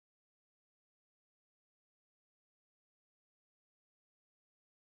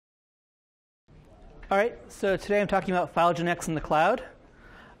All right, so today I'm talking about phylogenetics in the cloud.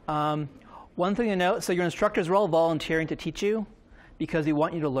 One thing to note, so your instructors are all volunteering to teach you because they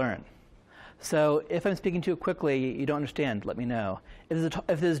want you to learn. So if I'm speaking too quickly, you don't understand, let me know.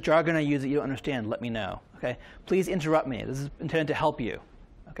 If there's jargon I use that you don't understand, let me know. Okay? Please interrupt me. This is intended to help you.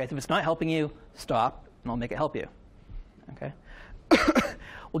 Okay? So if it's not helping you, stop, and I'll make it help you. Okay?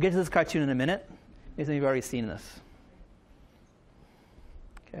 We'll get to this cartoon in a minute. Maybe some of you have already seen this.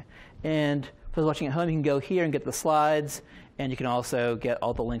 Okay? And for those watching at home, you can go here and get the slides, and you can also get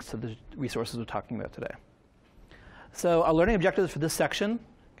all the links to the resources we're talking about today. So our learning objectives for this section.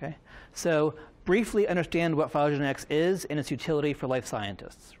 Okay? So briefly understand what phylogenetics is and its utility for life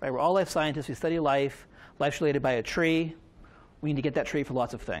scientists. Right? We're all life scientists. We study life. Life's related by a tree. We need to get that tree for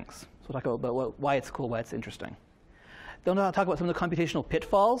lots of things. So we'll talk about why it's cool, why it's interesting. Then we'll talk about some of the computational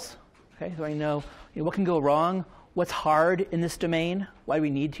pitfalls. Okay? So I know what can go wrong, what's hard in this domain, why we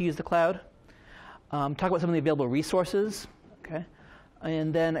need to use the cloud. Talk about some of the available resources. Okay?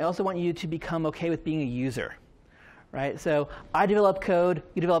 And then I also want you to become OK with being a user. Right? So I develop code,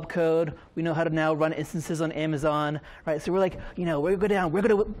 you develop code. We know how to now run instances on Amazon. Right? So we're like, we're going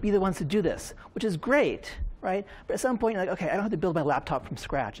to be the ones to do this, which is great. Right? But at some point, you're like, OK, I don't have to build my laptop from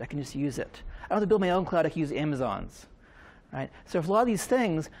scratch. I can just use it. I don't have to build my own cloud. I can use Amazon's. Right? So for a lot of these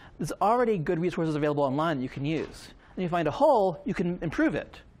things, there's already good resources available online that you can use. And you find a hole, you can improve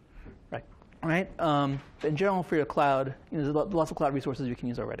it. Right? But in general, for your cloud, there's lots of cloud resources you can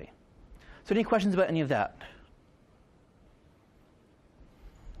use already. So any questions about any of that?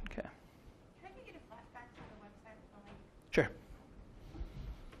 OK. Can I get a flashback to the website with the link? Sure.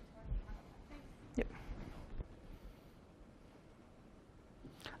 Yep.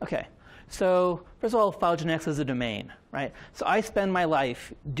 OK. So first of all, phylogenetics is a domain. Right? So I spend my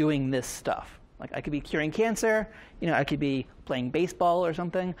life doing this stuff. Like I could be curing cancer, I could be playing baseball or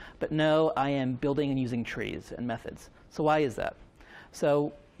something, but no, I am building and using trees and methods. So why is that?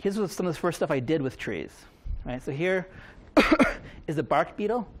 So here's some of the first stuff I did with trees. Right? So here is a bark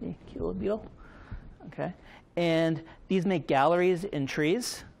beetle, cute little beetle. Okay? And these make galleries in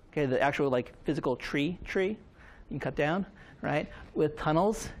trees. Okay? The actual physical tree you can cut down, right? With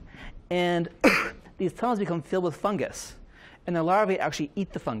tunnels. And these tunnels become filled with fungus. And the larvae actually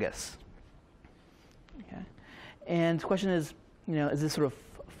eat the fungus. Okay. And the question is, is this sort of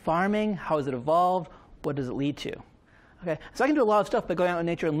farming? How has it evolved? What does it lead to? Okay. So I can do a lot of stuff by going out in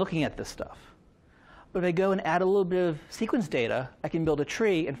nature and looking at this stuff. But if I go and add a little bit of sequence data, I can build a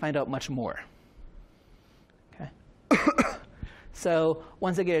tree and find out much more. Okay. So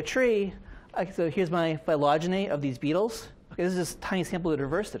once I get a tree, so here's my phylogeny of these beetles. Okay, this is just a tiny sample of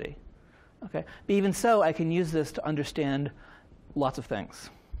diversity. Okay. But even so, I can use this to understand lots of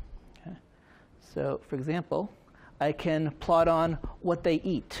things. Okay. So for example, I can plot on what they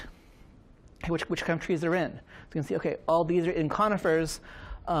eat, which kind of trees they're in. So you can see, OK, all these are in conifers.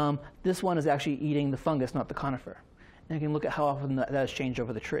 This one is actually eating the fungus, not the conifer. And you can look at how often that has changed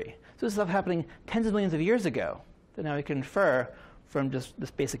over the tree. So this is stuff happening tens of millions of years ago that now we can infer from just this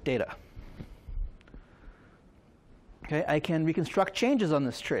basic data. Okay, I can reconstruct changes on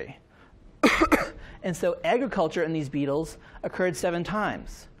this tree. And so agriculture in these beetles occurred 7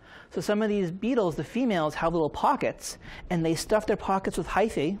 times. So some of these beetles, the females, have little pockets, and they stuff their pockets with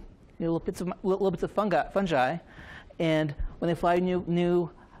hyphae, little bits of fungi. And when they fly a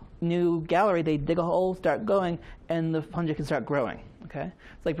new gallery, they dig a hole, start going, and the fungi can start growing. Okay?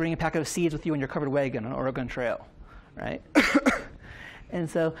 It's like bringing a pack of seeds with you in your covered wagon on an Oregon Trail. Right? And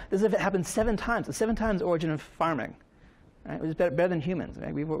so this happened 7 times. The 7 times origin of farming. Right? It was better than humans.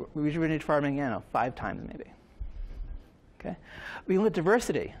 Right? We originated farming, 5 times maybe. Okay? We look at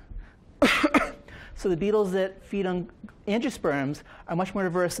diversity. So the beetles that feed on angiosperms are much more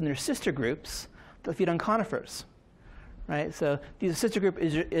diverse than their sister groups that feed on conifers. Right? So the sister group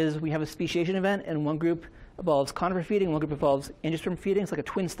is we have a speciation event, and one group involves conifer feeding, and one group involves angiosperm feeding. It's like a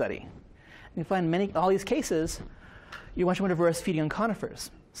twin study. And you find all these cases, you're much more diverse feeding on conifers.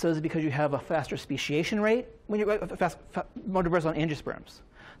 So is it because you have a faster speciation rate when you're more diverse on angiosperms?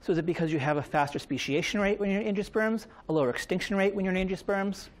 So is it because you have a faster speciation rate when you're in angiosperms, a lower extinction rate when you're in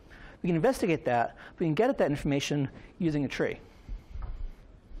angiosperms? We can investigate that. We can get at that information using a tree.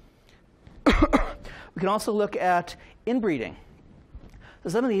 We can also look at inbreeding. So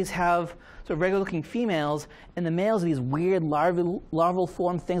some of these have sort of regular-looking females, and the males are these weird larval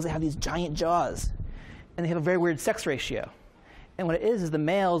form things that have these giant jaws. And they have a very weird sex ratio. And what it is the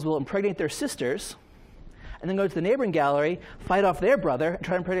males will impregnate their sisters, and then go to the neighboring gallery, fight off their brother, and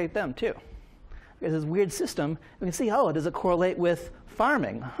try to impregnate them too. There's this weird system. We can see, does it correlate with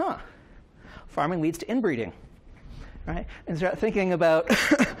farming? Farming leads to inbreeding. Right? And start thinking about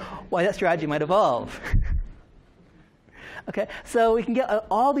why that strategy might evolve. Okay, so we can get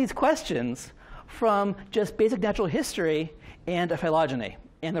all these questions from just basic natural history and a phylogeny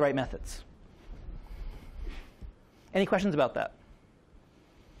and the right methods. Any questions about that?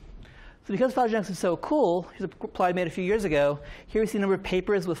 So because phylogenetics is so cool, here's a plot I made a few years ago. Here we see a number of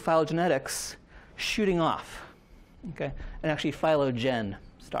papers with phylogenetics shooting off, okay, and actually phylogen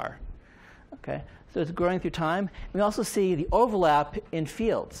star. Okay, so it's growing through time. We also see the overlap in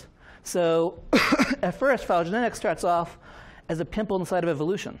fields. So at first, phylogenetics starts off as a pimple in the side of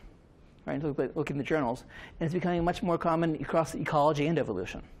evolution, right? Look in the journals, and it's becoming much more common across ecology and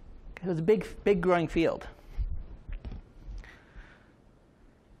evolution. Okay, so it's a big growing field.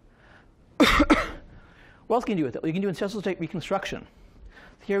 What else can you do with it? Well, you can do ancestral state reconstruction.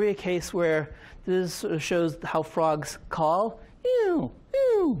 Here we have a case where this sort of shows how frogs call. Ew,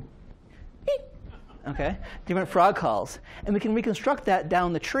 ew, eep. Okay, different frog calls, and we can reconstruct that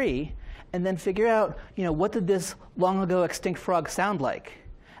down the tree, and then figure out, what did this long ago extinct frog sound like,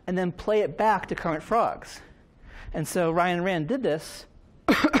 and then play it back to current frogs. And so Ryan and Rand did this,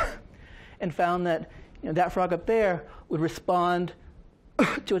 and found that that frog up there would respond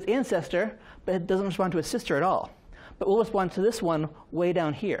to its ancestor, but it doesn't respond to its sister at all. But will respond to this one way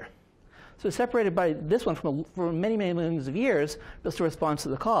down here. So it's separated by this one for many, many millions of years, but still responds to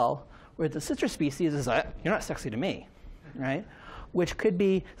the call, whereas the sister species is like, you're not sexy to me, right? Which could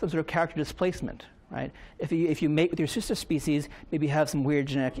be some sort of character displacement, right? If you mate with your sister species, maybe you have some weird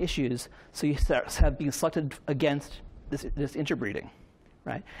genetic issues, so you have being selected against this interbreeding,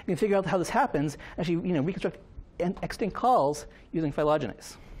 right? You can figure out how this happens, actually reconstruct extinct calls using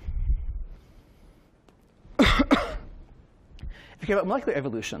phylogenies. If you care about molecular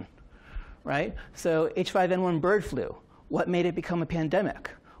evolution, right? So H5N1 bird flu, what made it become a pandemic?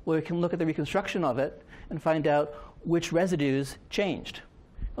 Well, we can look at the reconstruction of it and find out which residues changed.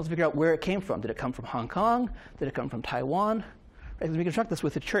 Also figure out where it came from. Did it come from Hong Kong? Did it come from Taiwan? Right? We can reconstruct this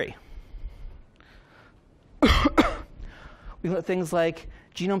with a tree. We look at things like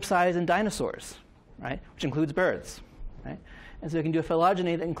genome size in dinosaurs, right? Which includes birds, right? And so we can do a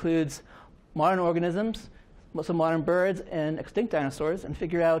phylogeny that includes modern organisms, some modern birds, and extinct dinosaurs, and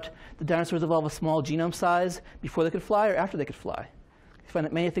figure out did dinosaurs evolve a small genome size before they could fly or after they could fly. You find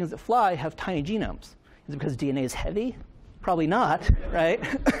that many things that fly have tiny genomes. Is it because DNA is heavy? Probably not, right?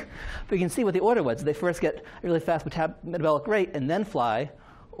 But you can see what the order was. Did they first get a really fast metabolic rate and then fly,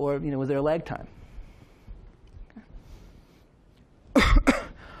 or was there a lag time?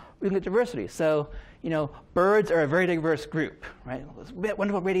 We can get diversity. So, birds are a very diverse group, right?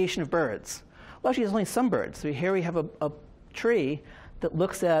 Wonderful radiation of birds. Well, actually, there's only some birds. So here we have a tree that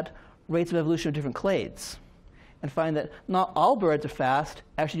looks at rates of evolution of different clades, and find that not all birds are fast.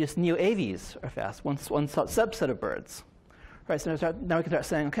 Actually, just neoaves are fast. One subset of birds. Right. So now we can start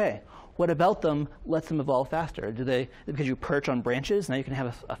saying, okay, what about them lets them evolve faster? Because you perch on branches, now you can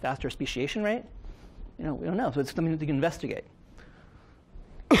have a faster speciation rate? We don't know. So it's something that you can investigate.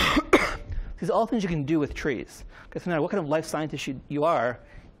 These are all things you can do with trees. Because no matter what kind of life scientist you are,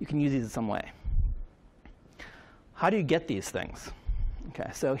 you can use these in some way. How do you get these things?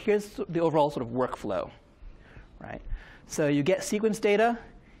 Okay, so here's the overall sort of workflow, right? So you get sequence data,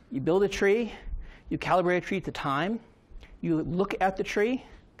 you build a tree, you calibrate a tree to time, you look at the tree.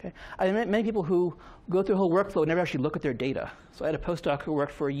 Okay, I met many people who go through the whole workflow and never actually look at their data. So I had a postdoc who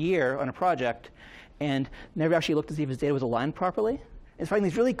worked for a year on a project and never actually looked to see if his data was aligned properly. And finding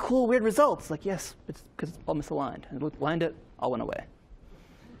these really cool, weird results. Like, yes, it's because it's all misaligned. And aligned it, all went away.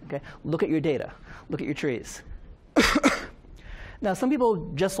 Okay, look at your data. Look at your trees. Now, some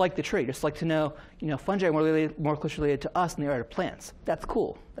people just like the tree, just like to know, fungi are more closely related to us than they are to plants. That's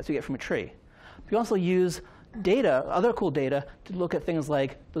cool. That's what you get from a tree. But you also use data, other cool data, to look at things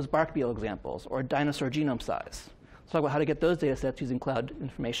like those bark beetle examples or dinosaur genome size. Let's talk about how to get those data sets using cloud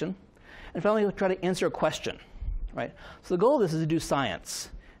information. And finally, we'll try to answer a question, right? So the goal of this is to do science.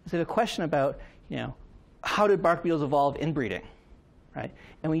 So we have a question about, how did bark beetles evolve inbreeding, right?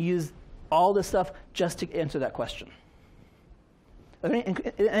 And we use all this stuff just to answer that question. Are there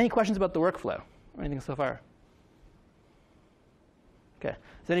any questions about the workflow or anything so far? Okay.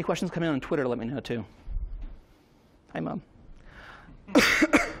 If there's any questions coming on Twitter, let me know too. Hi, Mom.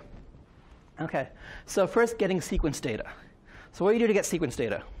 Okay. So first, getting sequence data. So what do you do to get sequence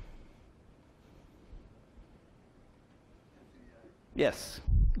data? Yes,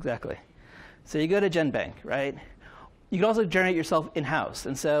 exactly. So you go to GenBank, right? You can also generate yourself in-house.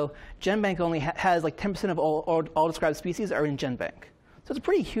 And so GenBank only has like 10% of all described species are in GenBank. So it's a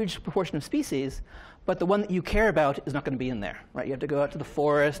pretty huge proportion of species, but the one that you care about is not going to be in there, right? You have to go out to the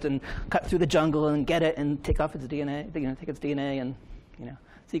forest and cut through the jungle and get it and take off its DNA, take its DNA and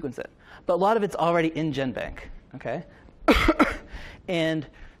sequence it. But a lot of it's already in GenBank, okay? And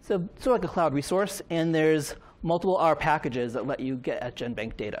so it's sort of like a cloud resource, and there's multiple R packages that let you get at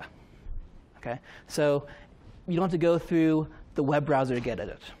GenBank data, okay? So you don't have to go through the web browser to get at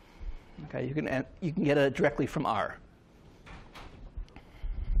it, okay? You can get it directly from R.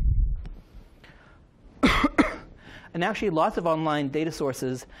 And actually, lots of online data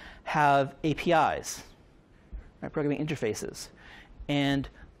sources have APIs, right, programming interfaces. And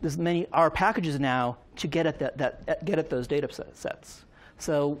there's many R packages now to get at those data sets.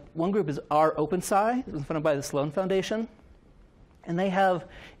 So one group is R OpenSci. It was funded by the Sloan Foundation. And they have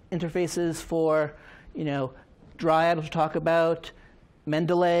interfaces for, Dryad, which we'll talk about,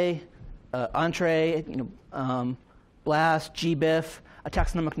 Mendeley, Entree, BLAST, GBIF, a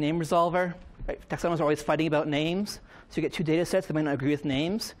taxonomic name resolver. Right? Taxonomists are always fighting about names. So you get two data sets that might not agree with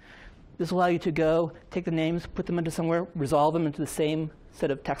names. This will allow you to go take the names, put them into somewhere, resolve them into the same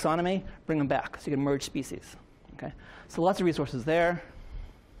set of taxonomy, bring them back. So you can merge species. Okay? So lots of resources there.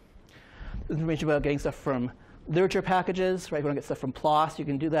 There's information about getting stuff from literature packages. Right? If you want to get stuff from PLOS, you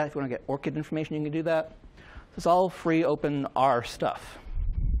can do that. If you want to get ORCID information, you can do that. So it's all free, open R stuff.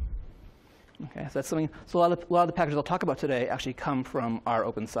 Okay, so that's something. So a lot of the packages I'll talk about today actually come from R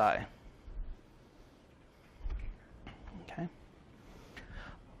OpenSci. Okay.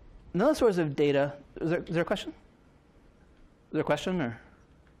 Another source of data. Is there a question? Is there a question or?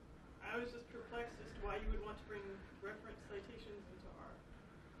 I was just perplexed as to why you would want to bring reference citations into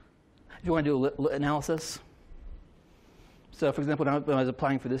R. If you want to do analysis. So, for example, when I was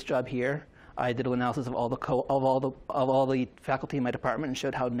applying for this job here, I did an analysis of all the faculty in my department and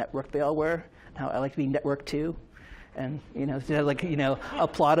showed how networked they all were, and how I like to be networked too, and a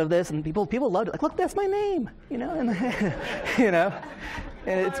plot of this, and people loved it. Like, look, that's my name, and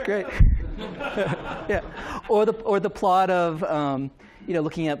and it's great. Yeah, or the plot of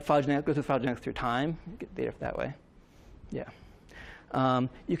looking at phylogenetics, go through phylogenetics through time, get data that way. Yeah,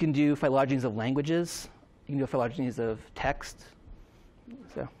 you can do phylogenies of languages. You can do phylogenies of text.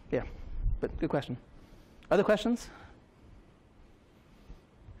 So yeah. But good question. Other questions?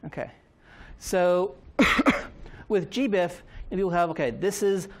 OK. So with GBIF, people have, OK, this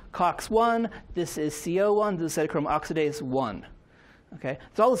is COX1, this is CO1, this is cytochrome oxidase 1. OK?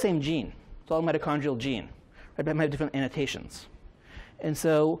 It's all the same gene. It's all a mitochondrial gene. Right? But it might have different annotations. And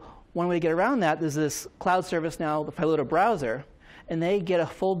so one way to get around that is this cloud service now, the Phylota browser, and they get a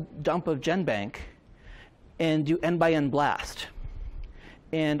full dump of GenBank and do n-by-n blast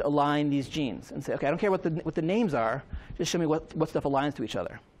and align these genes and say, OK, I don't care what the names are. Just show me what stuff aligns to each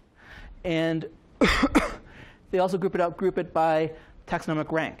other. And they also group it by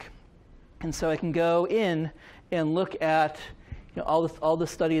taxonomic rank. And so I can go in and look at all the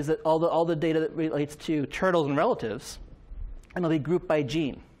studies, all the data that relates to turtles and relatives, and they'll be grouped by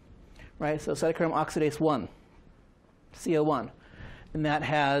gene. Right? So cytochrome oxidase 1, CO1. And that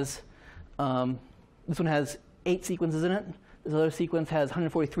has, this one has 8 sequences in it. This other sequence has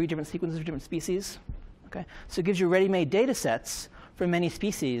 143 different sequences for different species. Okay? So it gives you ready-made data sets for many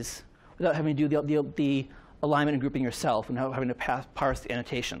species without having to do the alignment and grouping yourself and having to parse the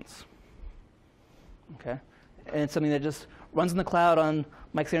annotations. Okay? And it's something that just runs in the cloud on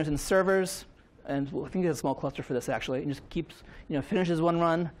Mike Sanderson's servers. And I think there's a small cluster for this, actually. And just keeps, finishes one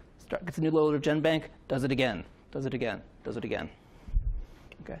run, gets a new load of GenBank, does it again, does it again, does it again.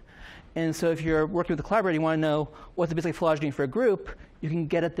 Okay? And so if you're working with a collaborator, you want to know what's the basic phylogeny for a group, you can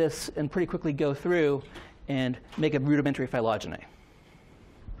get at this and pretty quickly go through and make a rudimentary phylogeny.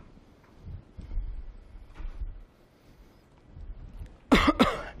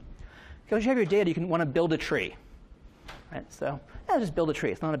 Once you have your data, you can want to build a tree. Right? So just build a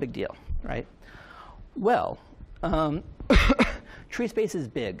tree. It's not a big deal. Right? Well, tree space is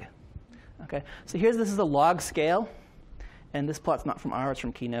big. Okay? So this is a log scale. And this plot's not from R, it's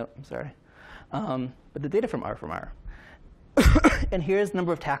from Keynote, I'm sorry. But the data from R. And here's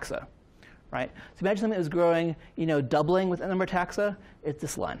number of taxa, right? So imagine something that was growing, doubling with the number of taxa. It's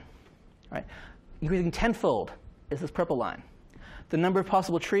this line, right? Increasing tenfold is this purple line. The number of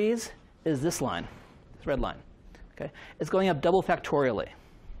possible trees is this line, this red line. Okay? It's going up double factorially,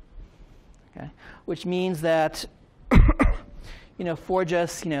 okay? Which means that, for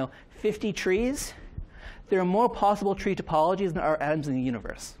just, 50 trees, there are more possible tree topologies than there are atoms in the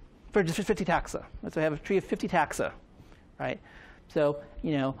universe for just 50 taxa. So I have a tree of 50 taxa, right? So,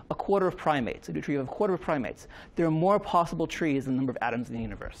 a quarter of primates. I do a tree of a quarter of primates. There are more possible trees than the number of atoms in the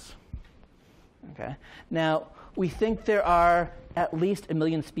universe. Okay? Now, we think there are at least 1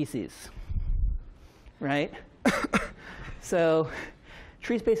 million species, right? So,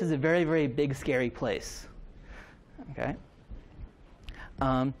 tree space is a very, very big, scary place. Okay?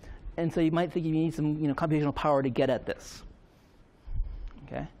 And so you might think you need some computational power to get at this.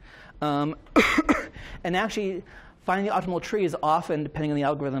 Okay? And actually, finding the optimal tree is often, depending on the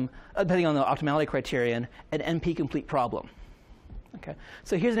algorithm, depending on the optimality criterion, an NP-complete problem. Okay?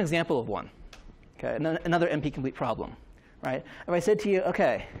 So here's an example of one. Okay? Another NP-complete problem. Right? If I said to you,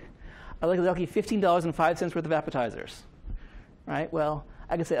 OK, I'd like to give you $15.05 worth of appetizers. Right? Well,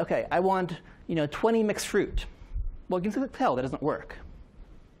 I could say, OK, I want 20 mixed fruit. Well, you can tell that doesn't work.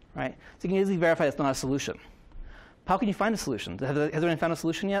 Right? So you can easily verify it's not a solution. How can you find a solution? Has anyone found a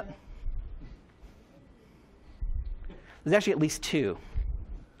solution yet? There's actually at least two.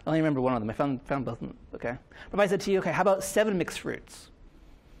 I only remember one of them. I found both of them. Okay. But if I said to you, OK, how about 7 mixed fruits?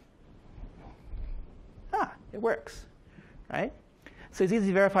 It works. Right? So it's easy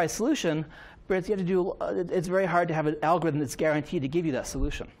to verify a solution, but it's very hard to have an algorithm that's guaranteed to give you that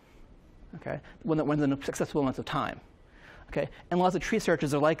solution. Okay? One that runs in a successful amount of time. Okay? And lots of tree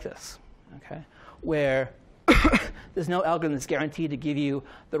searches are like this. Okay? Where there's no algorithm that's guaranteed to give you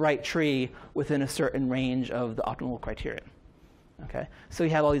the right tree within a certain range of the optimal criterion. Okay? So you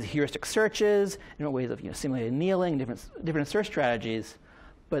have all these heuristic searches, different ways of simulated annealing, different search strategies,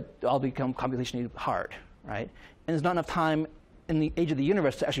 but they all become computationally hard. Right? And there's not enough time in the age of the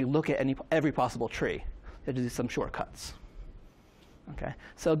universe to actually look at every possible tree. You have to do some shortcuts. Okay?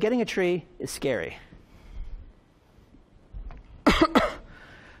 So getting a tree is scary.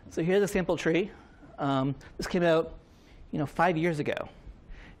 So here's a sample tree. This came out 5 years ago.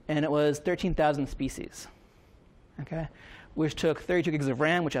 And it was 13,000 species. Okay? Which took 32 gigs of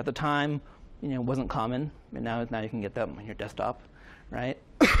RAM, which at the time wasn't common. And now you can get that on your desktop. Right?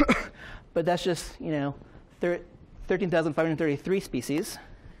 But that's just 13,533 species.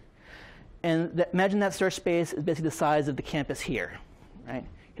 And imagine that search space is basically the size of the campus here. Right?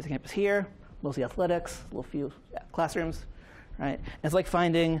 Here's the campus here, mostly athletics, a little few classrooms. Right? And it's like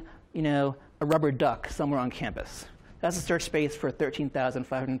finding a rubber duck somewhere on campus. That's a search space for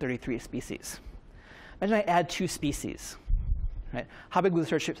 13,533 species. Imagine I add 2 species. Right? How big would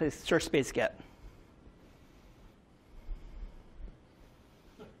the search space get?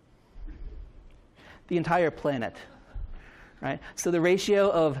 The entire planet. Right? So the ratio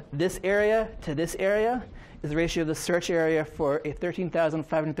of this area to this area is the ratio of the search area for a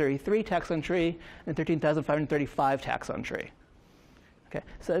 13,533 taxon tree and 13,535 taxon tree. Okay?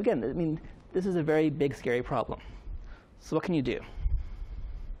 So again, this is a very big, scary problem. So what can you do?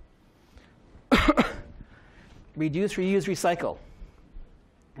 Reduce, reuse, recycle.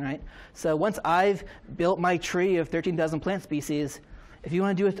 Right? So once I've built my tree of 13,000 plant species, if you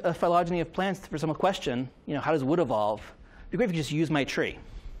want to do a phylogeny of plants for some question, how does wood evolve? It'd be great if you just use my tree.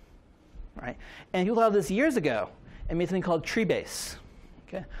 Right? And people thought of this years ago and made something called TreeBase,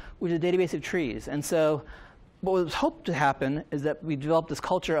 okay, which is a database of trees. And so what was hoped to happen is that we developed this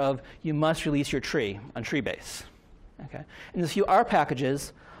culture of you must release your tree on TreeBase. Okay? And there's a few R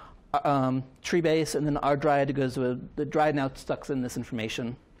packages, TreeBase, and then RDriad goes to the Dried now sucks in this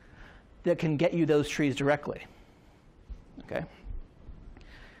information that can get you those trees directly. Okay?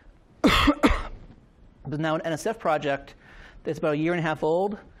 There's now an NSF project that's about 1.5 years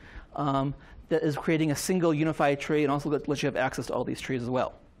old that is creating a single unified tree and also lets you have access to all these trees as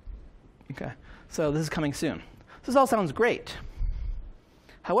well. Okay, so this is coming soon. This all sounds great.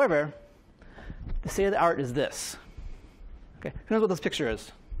 However, the state of the art is this. Okay, who knows what this picture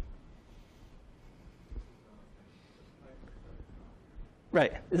is?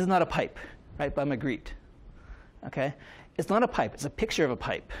 Right, this is not a pipe, right, by Magritte. Okay, it's not a pipe, it's a picture of a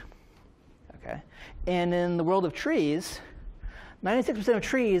pipe. Okay, and in the world of trees, 96% of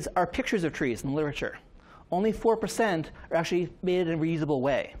trees are pictures of trees in the literature. Only 4% are actually made in a reusable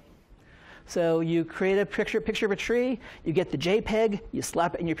way. So you create a picture of a tree, you get the JPEG, you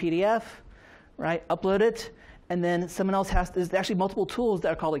slap it in your PDF, right? Upload it, and then someone else there's actually multiple tools that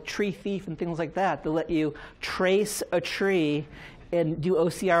are called like Tree Thief and things like that let you trace a tree and do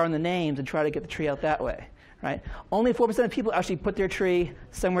OCR on the names and try to get the tree out that way, right? Only 4% of people actually put their tree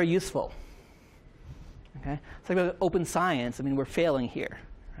somewhere useful. Okay? It's like about open science. We're failing here,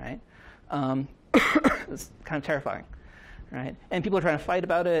 right? It's kind of terrifying, right? And people are trying to fight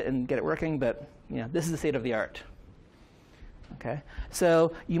about it and get it working, but this is the state of the art. Okay?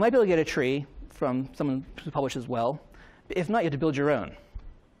 So you might be able to get a tree from someone who publishes well. But if not, you have to build your own.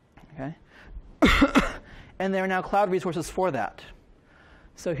 Okay? And there are now cloud resources for that.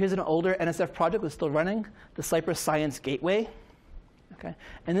 So here's an older NSF project that's still running, the Cypress Science Gateway. Okay?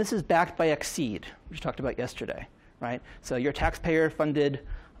 And this is backed by Exceed, which we talked about yesterday. Right? So your taxpayer-funded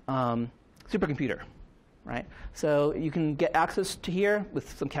supercomputer. right? So you can get access to here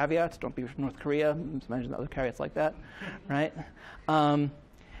with some caveats. Don't be from North Korea. Imagine other caveats like that, right? And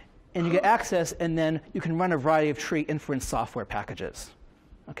you get access, and then you can run a variety of tree inference software packages,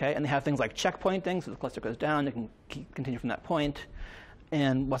 okay? And they have things like checkpointing, so the cluster goes down, you can continue from that point,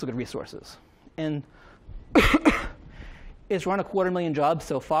 and lots of good resources. And it's run 250,000 jobs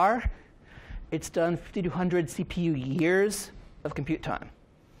so far. It's done 5,200 CPU years of compute time.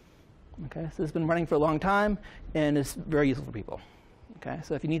 Okay, so it's been running for a long time, and it's very useful for people. Okay,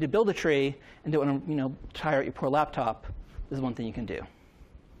 so if you need to build a tree and don't want to, tire out your poor laptop, this is one thing you can do.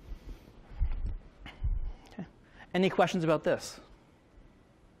 Okay. Any questions about this?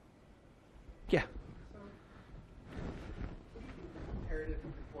 Yeah. Comparative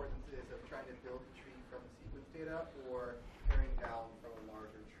importances of trying to build a tree from sequence data or paring down from a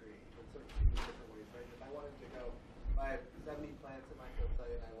larger tree. It's sort of two different ways, right? If I wanted to go, if I have 70 plants at my field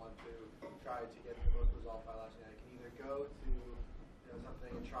site and I want to try to get the most resolved phylogenetic, I can either go to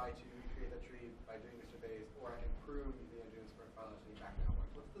something and try to create a tree by doing the surveys, or I can prove the engineers for phylogeny back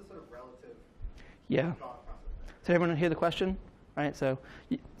downwards. What's the sort of relative thought process there? So everyone hear the question? Right, so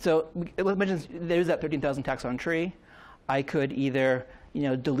it mentions there's that 13,000 taxon tree. I could either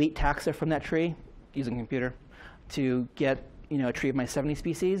delete taxa from that tree using a computer to get a tree of my 70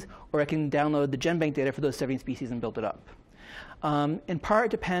 species, or I can download the GenBank data for those 70 species and build it up. In part,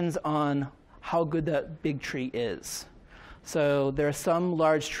 it depends on how good that big tree is. So there are some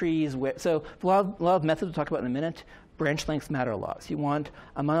large trees where, so a lot of methods we'll talk about in a minute, branch lengths matter a lot. So you want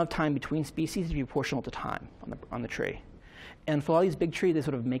amount of time between species to be proportional to time on the tree. And for all these big trees, they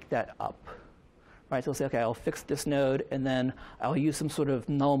sort of make that up. Right? So they'll say, OK, I'll fix this node, and then I'll use some sort of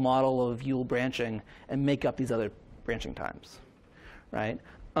null model of Yule branching and make up these other branching times. Right?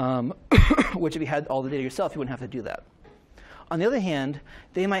 Which if you had all the data yourself, you wouldn't have to do that. On the other hand,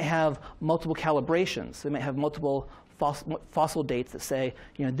 they might have multiple calibrations. They might have multiple fossil dates that say,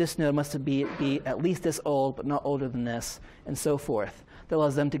 this node must be at least this old, but not older than this, and so forth. That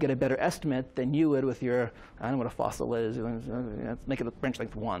allows them to get a better estimate than you would with your, I don't know what a fossil is, let's make it a branch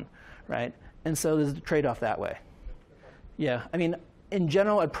length 1, right? And so there's a trade-off that way. Yeah, I mean, in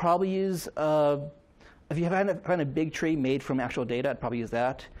general, I'd probably use, if you find a big tree made from actual data, I'd probably use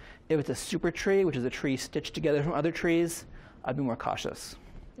that. If it's a super tree, which is a tree stitched together from other trees, I'd be more cautious.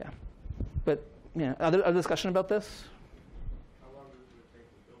 Yeah, but other discussion about this? How long does it take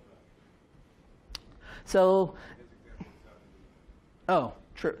to build that? So,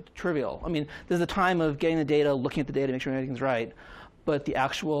 trivial. I mean, there's a time of getting the data, looking at the data, make sure everything's right. But the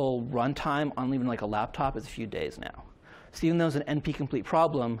actual runtime on even like a laptop is a few days now. So even though it's an NP-complete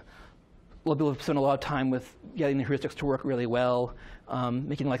problem, a lot of people have spent a lot of time with getting the heuristics to work really well,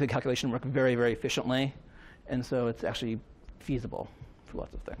 making the calculation work very, very efficiently. And so it's actually feasible for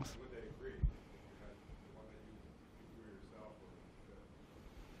lots of things. Would they agree? If you had one that you do yourself, or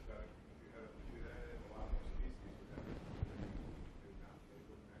that if you had a lot more species, would that they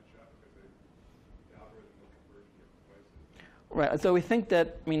wouldn't match up because the algorithm would converge in different places? Right. So we think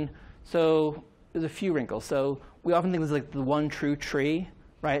that, so there's a few wrinkles. So we often think there's like the one true tree,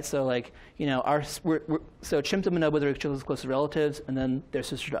 right? So like, so chimps and bonobos are each other's closest relatives, and then they're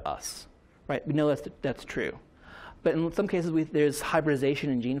sister to us, right? We know that's true. But in some cases, there's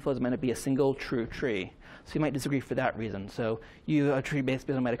hybridization in gene flows. It might not be a single true tree. So you might disagree for that reason. So you have a tree based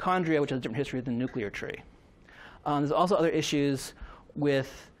on mitochondria, which has a different history than the nuclear tree. There's also other issues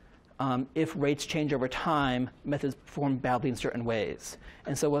with if rates change over time, methods perform badly in certain ways.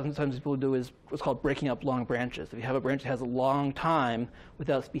 And so what sometimes people do is what's called breaking up long branches. If you have a branch that has a long time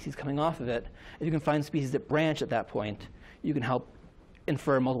without species coming off of it, if you can find species that branch at that point, you can help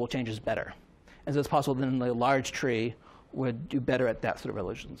infer multiple changes better. And so it's possible that the large tree would do better at that sort of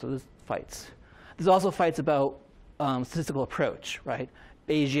resolution. So there's fights. There's also fights about statistical approach, right?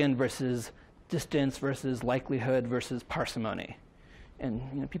 Bayesian versus distance versus likelihood versus parsimony.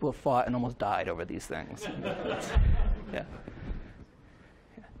 And people have fought and almost died over these things. Yeah.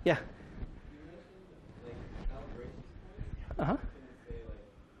 Yeah. Uh-huh.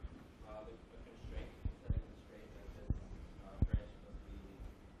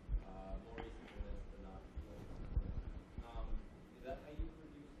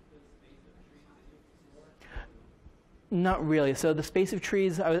 Not really. So the space of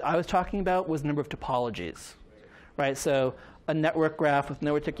trees I was talking about was the number of topologies, right? So a network graph with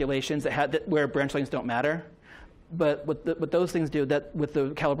no articulations where branch lengths don't matter. But what those things do, that with the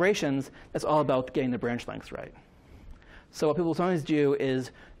calibrations, that's all about getting the branch lengths right. So what people sometimes do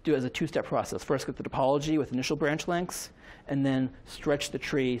is do it as a two-step process. First, get the topology with initial branch lengths, and then stretch the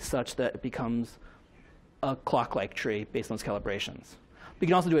tree such that it becomes a clock-like tree based on those calibrations. But you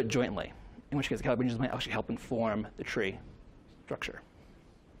can also do it jointly. in which case the calibrations might actually help inform the tree structure.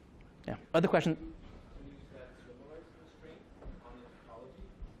 Yeah. Other questions?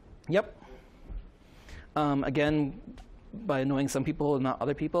 Yep. Again, by annoying some people and not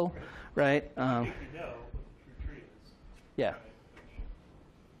other people, right? I think you know what the true tree is. Yeah. Right?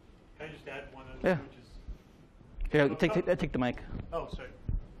 Can I just add one other Yeah. thing, which is Here, take the mic. oh, sorry.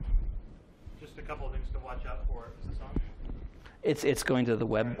 Just a couple of things to watch out for. Is this on? It's going to the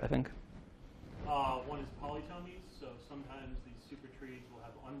web, Right. I think. One is polytomies. So sometimes these super trees will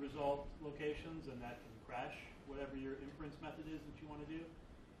have unresolved locations, and that can crash whatever your inference method is that you want to do.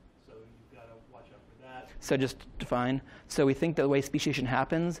 So you've got to watch out for that. So just to define. So we think that the way speciation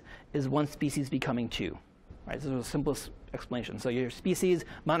happens is one species becoming two. Right? This is the simplest explanation. So your species,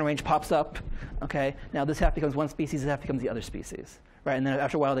 mountain range pops up. Okay. Now this half becomes one species, this half becomes the other species. Right? And then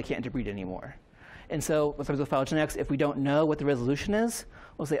after a while, they can't interbreed anymore. And so with phylogenetics, if we don't know what the resolution is,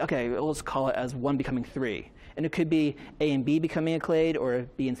 we'll say, okay, we'll just call it as 1 becoming 3. And it could be A and B becoming a clade, or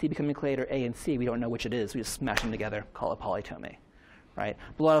B and C becoming a clade, or A and C. We don't know which it is. We just smash them together, call it polytomy. Right?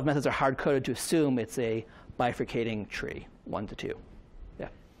 But a lot of methods are hard-coded to assume it's a bifurcating tree, 1 to 2. Yeah.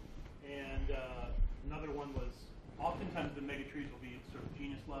 And another one was oftentimes the megatrees will be at sort of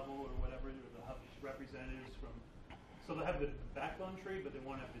genus level or whatever, or they'll have representatives from. So they'll have the backbone tree, but they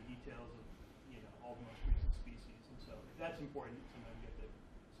won't have the details of all the most recent species. And so if that's important, sometimes you have to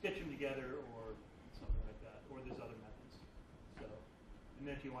stitch them together or something like that. Or there's other methods. So, and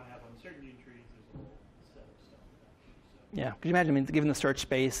then if you want to have uncertainty in trees, there's a whole set of stuff with that too. So. Yeah. Could you imagine? I mean, given the search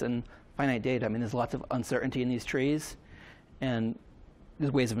space and finite data, I mean, there's lots of uncertainty in these trees, and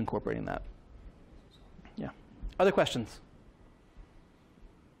there's ways of incorporating that. Yeah. Other questions?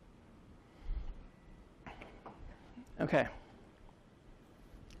 Okay.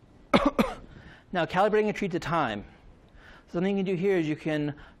 Now, calibrating a tree to time. Something you can do here is you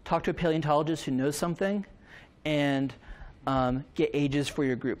can talk to a paleontologist who knows something and get ages for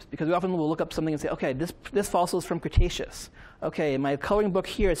your groups. Because we often will look up something and say, okay, this fossil is from Cretaceous. Okay, in my coloring book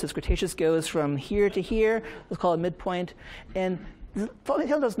here, it says Cretaceous goes from here to here. Let's call it midpoint. And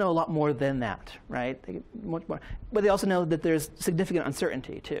paleontologists know a lot more than that, right? They get much more. But they also know that there's significant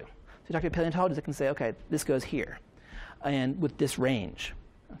uncertainty, too. So you talk to a paleontologist that can say, okay, this goes here, and with this range.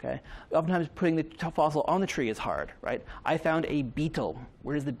 Okay. Oftentimes, putting the fossil on the tree is hard, right? I found a beetle.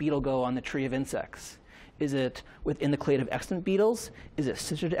 Where does the beetle go on the tree of insects? Is it within the clade of extant beetles? Is it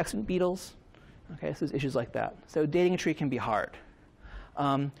sister to extant beetles? Okay, so there's issues like that. So dating a tree can be hard.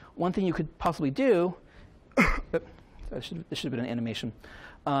 One thing you could possibly do, this should have been an animation,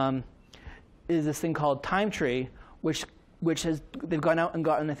 is this thing called time tree, which they've gone out and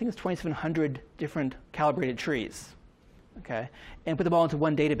gotten, I think it's 2,700 different calibrated trees. Okay, and put them all into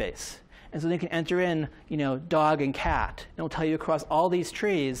one database. And so they can enter in, dog and cat, and it'll tell you across all these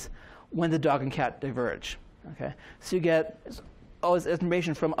trees when the dog and cat diverge. Okay, so you get all this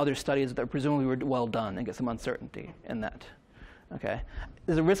information from other studies that presumably were well done and get some uncertainty in that. Okay,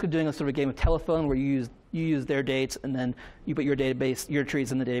 there's a risk of doing a sort of a game of telephone where you use their dates and then you put your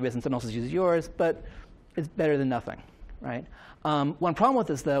trees in the database and someone else uses yours, but it's better than nothing, right? One problem with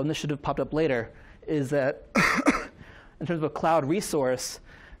this, though, and this should have popped up later, is that in terms of a cloud resource,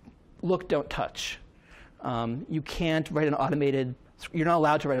 look, don't touch. You can't write an automated, you're not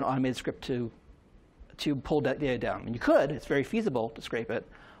allowed to write an automated script to pull that data down. I mean, you could, it's very feasible to scrape it,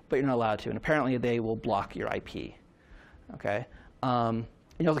 but you're not allowed to. And apparently they will block your IP. Okay? And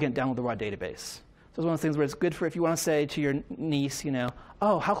you also can't download the raw database. So it's one of those things where it's good for if you want to say to your niece,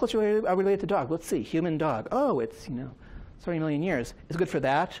 oh, how close are we related to dog? Let's see, human dog. Oh, it's, 30 million years. It's good for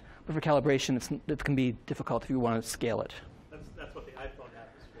that. But for calibration, it can be difficult if you want to scale it. That's what the iPhone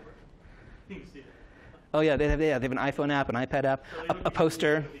app is for. You can see that. Oh yeah, they have an iPhone app, an iPad app, So a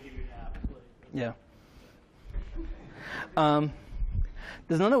poster. They give you an app. Yeah.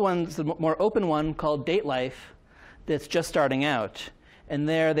 There's another one, it's a more open one called Date Life, that's just starting out, and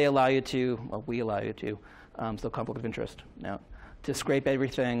there they allow you to, well, we allow you to, still conflict of interest now, to scrape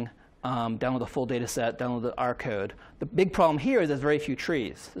everything. Download the full data set, download the R code. The big problem here is there's very few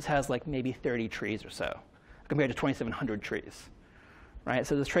trees. This has like maybe 30 trees or so, compared to 2,700 trees, right?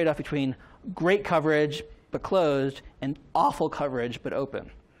 So there's a trade-off between great coverage but closed and awful coverage but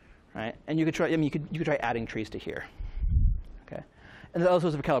open, right? And you could try. You could try adding trees to here, okay? And there's other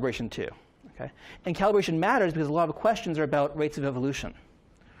sorts of calibration too, okay? And calibration matters because a lot of questions are about rates of evolution,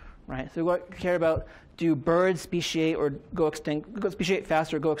 right? So we care about, do birds speciate or go speciate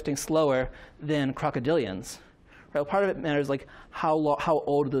faster or go extinct slower than crocodilians? Right? Well, part of it matters like how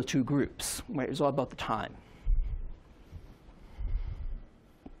old are those two groups, right? It's all about the time.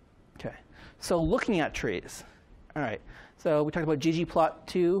 Okay, so looking at trees. All right, So we talked about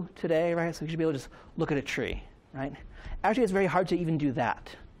ggplot2 today, right? So we should be able to just look at a tree, right? Actually, it's very hard to even do that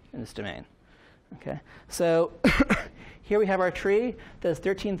in this domain. Okay, so here we have our tree that has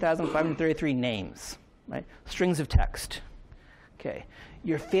 13,533 names, right? Strings of text. Okay,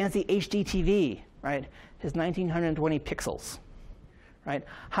 your fancy HD TV, right, has 1,920 pixels, right?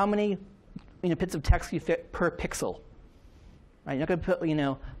 How many bits of text you fit per pixel? Right? You're not going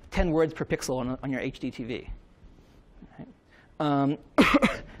to put 10 words per pixel on your HD TV. Right?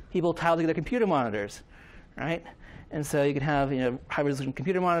 People tile together computer monitors, right? And so you can have high-resolution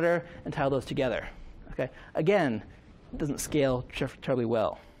computer monitor and tile those together. Okay. Again, it doesn't scale terribly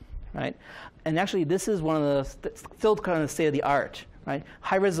well, right? And actually, this is one of the still kind of state of the art, right?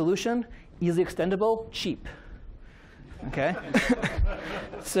 High resolution, easily extendable, cheap. Okay.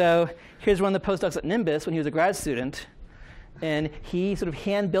 So here's one of the postdocs at NIMBioS when he was a grad student, and he sort of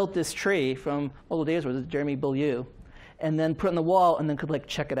hand-built this tree from multiple data sources, Jeremy Beaulieu, and then put it on the wall, and then could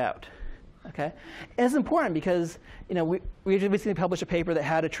check it out. Okay, and it's important because we recently published a paper that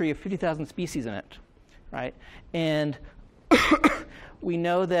had a tree of 50,000 species in it, right? And we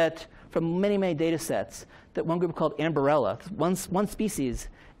know that from many, many data sets that one group called Amberella, one species,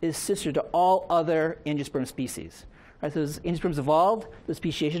 is sister to all other angiosperm species. Right? So as angiosperms evolved, the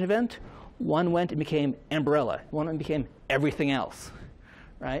speciation event, one went and became Amberella. One went and became everything else.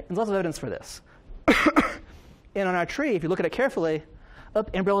 Right? And there's lots of evidence for this. And on our tree, if you look at it carefully,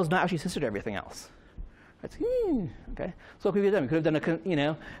 Amberella is not actually sister to everything else. Okay. So what could we have done? We could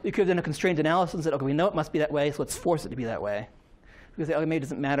have done a constraint analysis and said, okay, we know it must be that way, so let's force it to be that way. We could say, okay, maybe it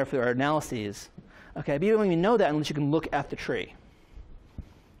doesn't matter for our analyses. Okay, but you don't even know that unless you can look at the tree.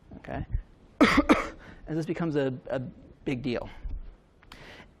 Okay. And this becomes a big deal.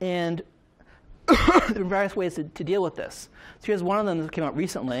 And there are various ways to deal with this. So here's one of them that came out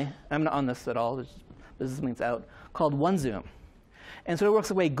recently. I'm not on this at all. This is something that's out called OneZoom. And so it works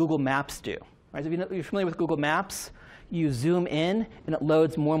the way Google Maps do. Right? So if you're familiar with Google Maps, you zoom in, and it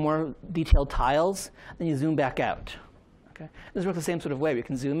loads more and more detailed tiles. Then you zoom back out. Okay? This works the same sort of way. We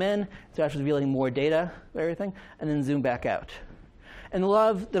can zoom in, so actually revealing more data of everything, and then zoom back out. And there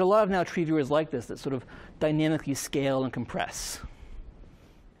are a lot of now tree viewers like this that sort of dynamically scale and compress.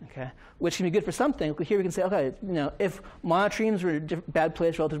 Okay? Which can be good for something. Here we can say, okay, if monotremes were a bad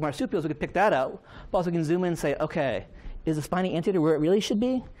place relative to marsupials, we could pick that out. But also we can zoom in and say, okay, is the spiny anteater where it really should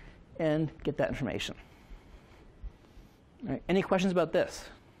be? And get that information. All right, any questions about this?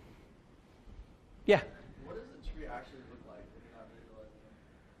 Yeah? What does the tree actually look like when you have visualizing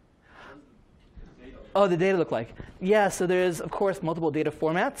it? Oh, the data look like? Yeah, so there's, of course, multiple data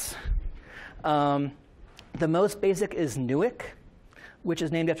formats. The most basic is Newick, which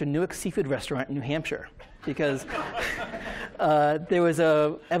is named after Newick Seafood Restaurant in New Hampshire, because there was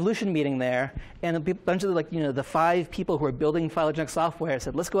a evolution meeting there, and a bunch of the 5 people who were building phylogenetic software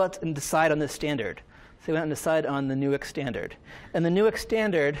said, let's go out and decide on this standard. So they went and decided on the Newick standard. And the Newick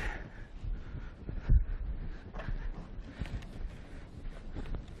standard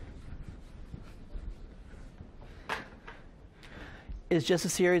is just a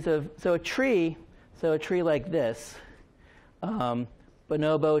series of, so a tree like this,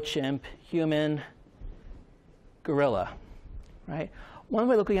 bonobo, chimp, human, gorilla, right? One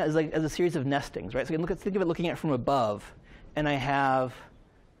way of looking at it is as a series of nestings, right? So you can think of it looking at it from above, and I have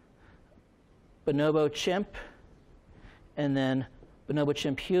bonobo, chimp, and then bonobo,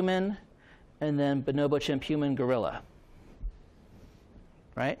 chimp, human, and then bonobo, chimp, human, gorilla,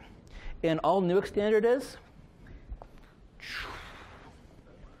 right? And all Newick standard is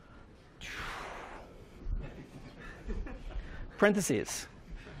parentheses,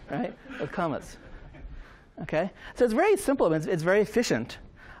 right, with commas. Okay, so it's very simple. It's very efficient.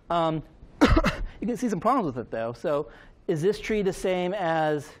 You can see some problems with it, though. So is this tree the same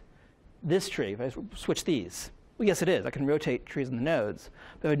as this tree? If I switch these? Well, yes, it is. I can rotate trees in the nodes.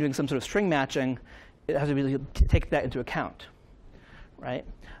 But if I'm doing some sort of string matching, it has to really take that into account, right?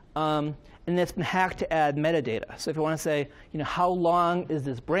 And it's been hacked to add metadata. So if I want to say, how long is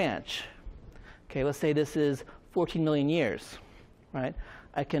this branch? Okay, let's say this is 14 million years, right?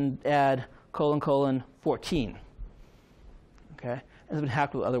 I can add : 14. Okay, and it's been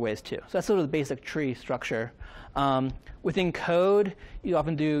hacked with other ways too. So that's sort of the basic tree structure. Within code, you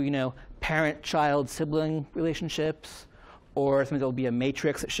often do parent-child sibling relationships, or sometimes there'll be a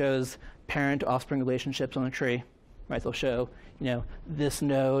matrix that shows parent-offspring relationships on a tree. Right, they'll show this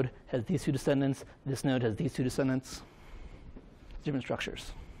node has these 2 descendants, this node has these 2 descendants. Different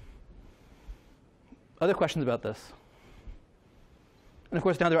structures. Other questions about this? And of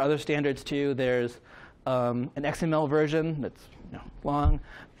course, now there are other standards too. There's an XML version that's long.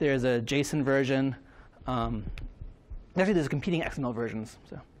 There's a JSON version. Actually, there's competing XML versions.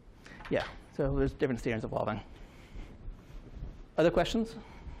 So yeah, so there's different standards evolving. Other questions?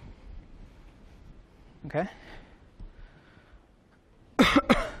 OK.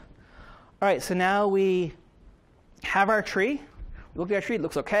 All right, so now we have our tree. We look at our tree, it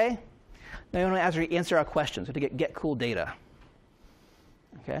looks OK. Now we want to actually answer our questions. We have to get cool data.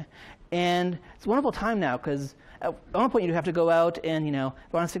 Okay? And it's a wonderful time now, because at one point you have to go out and, if you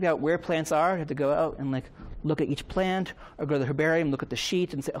want to figure out where plants are, you have to go out and look at each plant, or go to the herbarium, look at the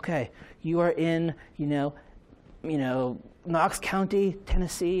sheet, and say, OK, you are in, Knox County,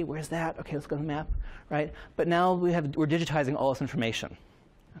 Tennessee. Where's that? OK, let's go to the map, right? But now we're digitizing all this information.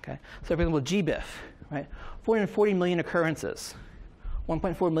 Okay? So for example, GBIF, right? 440 million occurrences,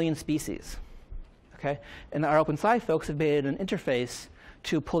 1.4 million species. Okay? And our OpenSci folks have made an interface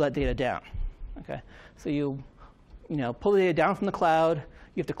to pull that data down. Okay? So you pull the data down from the cloud.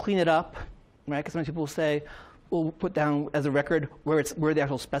 You have to clean it up, right? Because some people will say, we'll put down as a record where the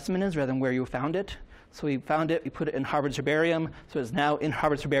actual specimen is rather than where you found it. So we found it. We put it in Harvard's herbarium. So it's now in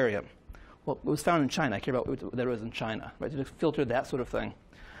Harvard's herbarium. Well, it was found in China. I care about that it was in China, right? To filter that sort of thing.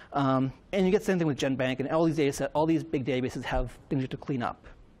 And you get the same thing with GenBank, and all these data sets, all these big databases have things you have to clean up.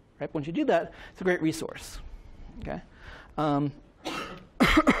 Right? Once you do that, it's a great resource. Okay?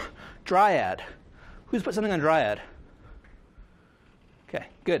 Dryad. Who's put something on Dryad? Okay,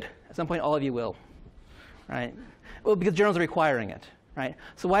 good. At some point, all of you will. Right? Well, because journals are requiring it. Right?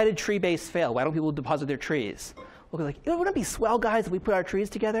 So why did Treebase fail? Why don't people deposit their trees? Well, wouldn't it be swell, guys, if we put our trees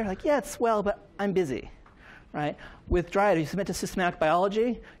together? Yeah, it's swell, but I'm busy. Right? With Dryad, if you submit to systematic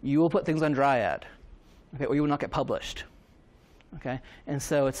biology, you will put things on Dryad, okay, or you will not get published. Okay? And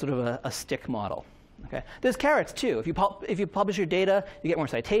so it's sort of a stick model. Okay? There's carrots, too. If you publish your data, you get more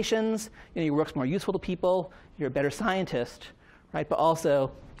citations, your work's more useful to people, you're a better scientist, right? But also,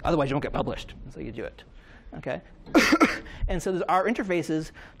 otherwise you won't get published, so you do it. Okay? And so there are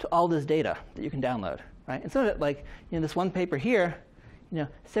interfaces to all this data that you can download. Right? And so this one paper here,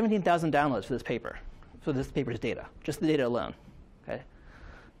 17,000 downloads for this paper. So this paper's data, just the data alone. Okay,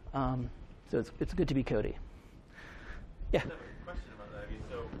 so it's good to be Cody. Yeah. I have a question about that. I mean,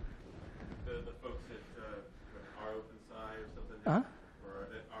 so the folks at our OpenSci or something, or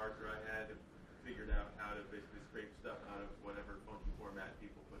at our Dryad have figured out how to basically scrape stuff out of whatever funky format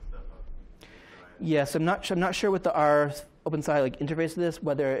people put stuff up in Dryad. Yes, I'm not sure what the R OpenSci interface to this,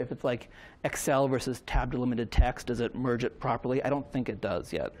 whether if it's Excel versus tab delimited text, does it merge it properly? I don't think it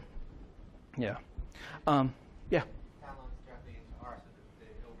does yet. Yeah. Yeah. Downloads directly into R so that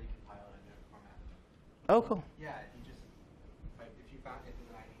it'll recompile it in a format. Oh, cool. Yeah, you just if you found it in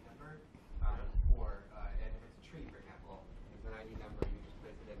an ID number, or and if it's a tree, for example, it's an ID number, you just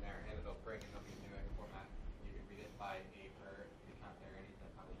place it in there, and it'll bring it up into a format. You can read it by a per account there, and it's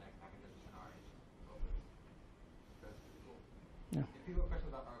Phylogenetics packages in R. That's pretty cool. Yeah. If people have questions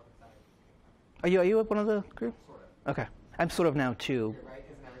about R OpenSci, Are you one of the group? sort of. Okay. I'm sort of now too. You're right,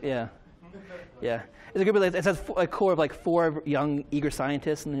 isn't everything? Yeah. Yeah. It's a group of it says a core of 4 young, eager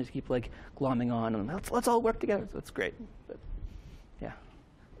scientists, and they just keep glomming on, and let's all work together. So that's great. But yeah.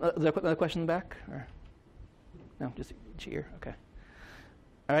 Is there another question in the back? Or no, just cheer. Okay.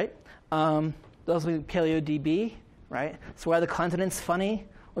 All right. Those will be PaleoDB, right? So why are the continents funny?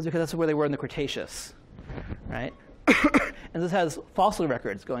 Was because that's where they were in the Cretaceous, right? And this has fossil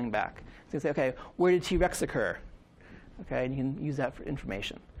records going back. So you say, okay, where did T-Rex occur? Okay, and you can use that for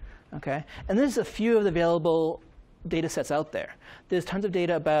information. Okay, and there's a few of the available data sets out there. There's tons of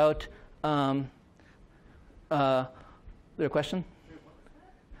data about. Is there a question?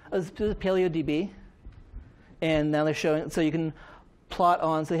 This is PaleoDB, and now they're showing. So you can plot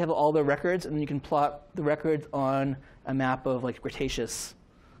on. So they have all the records, and you can plot the records on a map of Cretaceous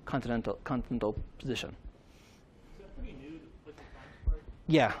continental position. Is that pretty new? The part?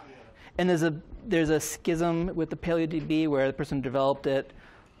 Yeah, and there's a schism with the PaleoDB where the person who developed it.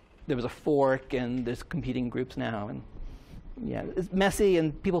 There was a fork, and there's competing groups now, and yeah, it's messy,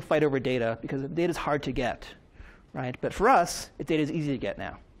 and people fight over data because data is hard to get, right? But for us, data is easy to get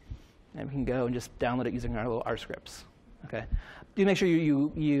now, and we can go and just download it using our little R scripts. Okay, do make sure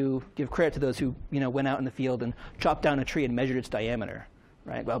you give credit to those who went out in the field and chopped down a tree and measured its diameter,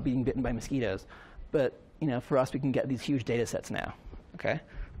 right, while being bitten by mosquitoes. But for us, we can get these huge data sets now. Okay,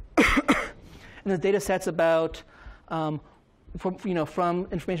 and the data sets about from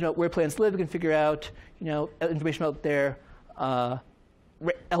information about where plants live, we can figure out information about their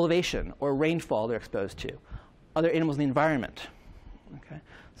elevation or rainfall they're exposed to, other animals in the environment. Okay,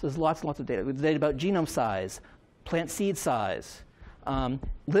 so there's lots and lots of data. There's data about genome size, plant seed size,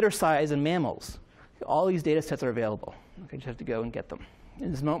 litter size in mammals. All these data sets are available. Okay, you just have to go and get them.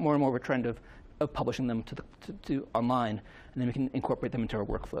 And there's more and more of a trend of publishing them to the to online, and then we can incorporate them into our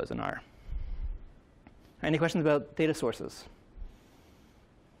workflows in R. Any questions about data sources?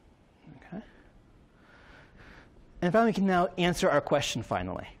 Okay. And finally, we can now answer our question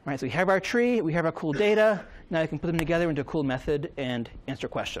finally. Right? So we have our tree, we have our cool data. Now we can put them together into a cool method and answer a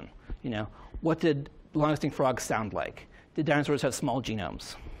question. What did long-extinct frogs sound like? Did dinosaurs have small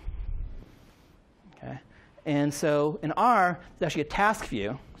genomes? Okay. And so in R, there's actually a task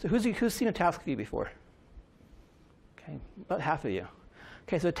view. So who's seen a task view before? Okay, about half of you.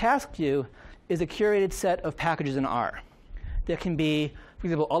 Okay, so a task view is a curated set of packages in R. That can be, for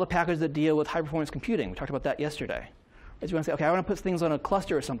example, all the packages that deal with high-performance computing. We talked about that yesterday. As you want to say, okay, I want to put things on a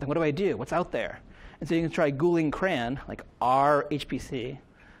cluster or something. What do I do? What's out there? And so you can try Googling CRAN, like R HPC.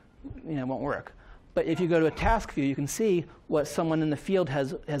 It won't work. But if you go to a task view, you can see what someone in the field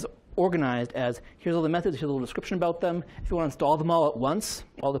has organized as, here's all the methods, here's a little description about them. If you want to install them all at once,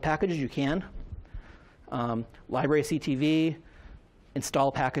 all the packages, you can. Library CTV,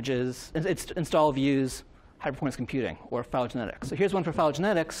 install packages, install views, high-performance computing, or phylogenetics. So here's one for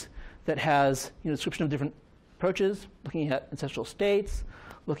phylogenetics that has a description of different approaches, looking at ancestral states,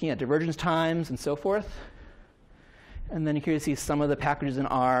 looking at divergence times, and so forth. And then here you see some of the packages in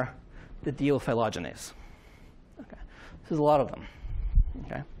R that deal with phylogenes. Okay. So there's a lot of them.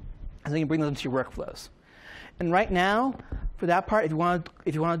 Okay. And so you can bring them to your workflows. And right now, for that part, if you want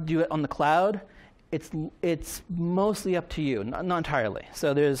to do it on the cloud, it's mostly up to you, not entirely.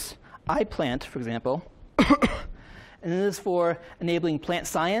 So there's iPlant, for example, and this is for enabling plant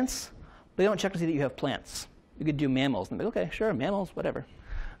science, but they don't check to see that you have plants. You could do mammals, and they'll be, okay, sure, mammals, whatever.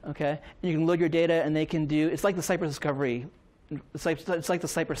 Okay, and you can load your data, and they can do. It's like the Cypress Discovery. It's like the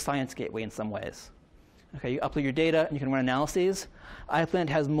Cypress Science Gateway in some ways. Okay, you upload your data, and you can run analyses. iPlant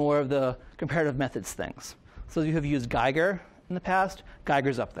has more of the comparative methods things. So if you have used Geiger in the past,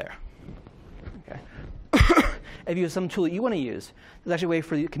 Geiger's up there. Okay. If you have some tool that you want to use, there's actually a way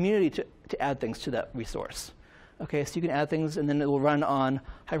for the community to add things to that resource. Okay, so you can add things, and then it will run on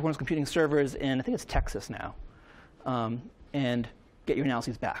high-performance computing servers in, I think it's Texas now, and get your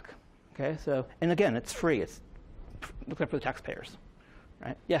analyses back. Okay, so, and again, it's free. It's looked up for the taxpayers.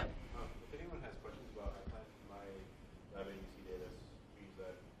 Right? Yeah? If anyone has questions about iPlant, my lab AUC data, we use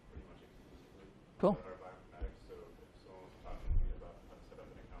that pretty much exclusively. Cool. Our bioinformatics, so if someone was talking to me about how to set up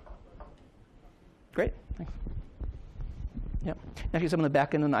an account, great, thanks. Yep. Actually, some of the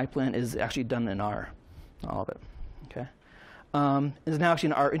backend on iPlant is actually done in R, all of it. Okay. There's now actually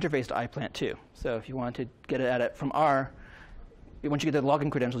an R interface to iPlant too. So if you want to get at it from R, once you get the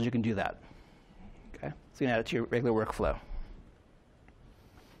login credentials, you can do that. Okay. So you can add it to your regular workflow.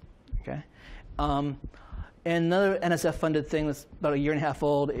 Okay. And another NSF-funded thing that's about 1.5 years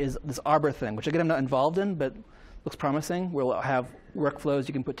old is this Arbor thing, which again I'm not involved in, but looks promising. Where we'll have workflows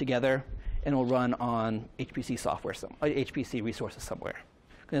you can put together, and it'll run on HPC software, HPC resources somewhere.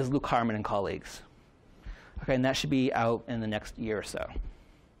 And there's Luke Harmon and colleagues. Okay, and that should be out in the next year or so.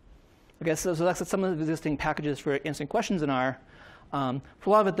 Okay, so that's some of the existing packages for answering questions in R. For a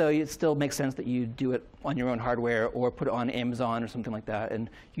lot of it, though, it still makes sense that you do it on your own hardware or put it on Amazon or something like that and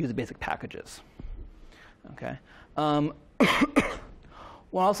use the basic packages. Okay.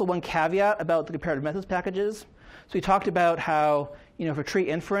 One caveat about the comparative methods packages. So we talked about how, for tree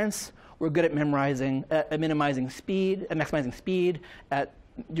inference, we're good at minimizing speed, at maximizing speed, at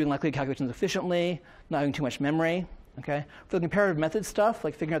doing likelihood calculations efficiently, not having too much memory. Okay. For the comparative methods stuff,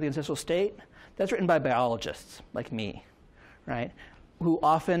 like figuring out the ancestral state, that's written by biologists like me, right? Who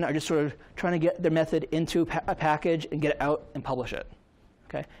often are just sort of trying to get their method into a package and get it out and publish it.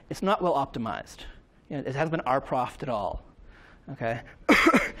 Okay. It's not well optimized. It hasn't been R-profed at all. Okay.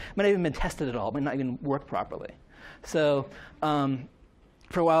 It might not even been tested at all. It might not even work properly. So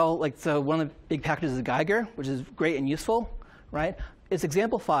for a while, one of the big packages is Geiger, which is great and useful, right? Its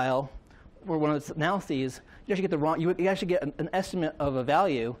example file, for one of its analyses, you actually get the wrong. You actually get an estimate of a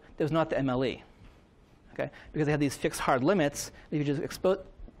value that was not the MLE. Okay, because they have these fixed hard limits. If you just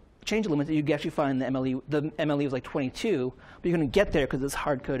change the limits, you can actually find the MLE. The MLE was like 22, but you're going to get there because it's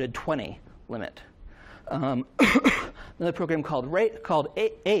hard-coded 20 limit. Another program called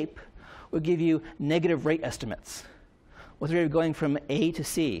APE would give you negative rate estimates. What's the rate of going from A to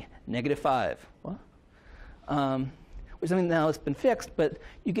C? -5. What? Which is something now that's been fixed, but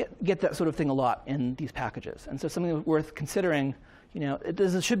you get that sort of thing a lot in these packages. And so something worth considering,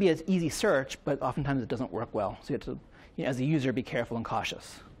 it should be an easy search, but oftentimes it doesn't work well. So you have to, as a user, be careful and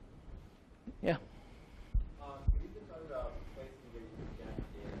cautious. Yeah? We've been talking about places where you can get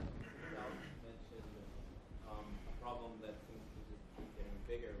data. You now mentioned a problem that seems to just keep getting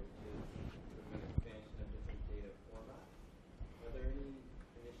bigger, which is the expansion of different data formats. Are there any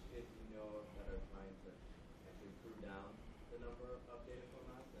initiatives you know of that are trying to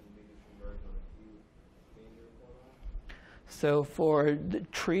So for the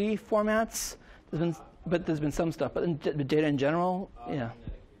tree formats, there's been some stuff, but in the data in general, yeah.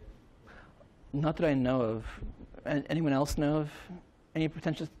 Not that I know of. Anyone else know of any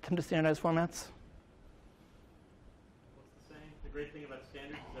potential attempt to standardize formats? What's the saying? The great thing about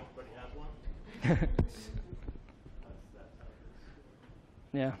standards is everybody has one. That's how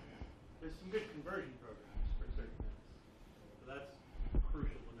it is. Yeah. There's some good conversion programs for certain things. So that's crucial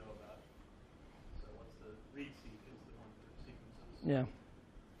to know about. So what's the read seek is the one for sequences. Yeah.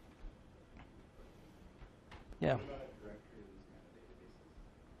 Yeah.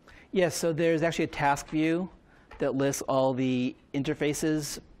 Yes, so there's actually a task view that lists all the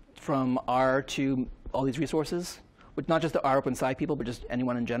interfaces from R to all these resources, with not just the R OpenSci people, but just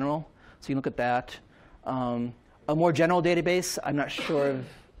anyone in general. So you can look at that. A more general database, I'm not sure of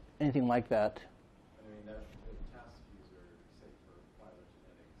anything like that. I mean, the task views are, say, for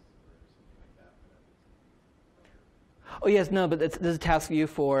phylogenetics or something like that. Oh yes, no, but there's a task view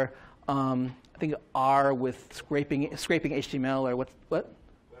for I think R with scraping HTML or what? Web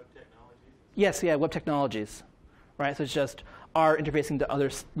technologies. Yes, yeah, web technologies, right? So it's just R interfacing to other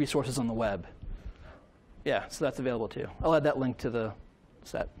resources on the web. Yeah, so that's available too. I'll add that link to the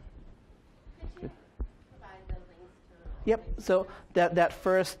set. Could you provide the links to? Yep. So that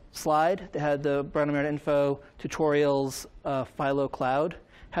first slide that had the Brown Merit info, tutorials, Philo Cloud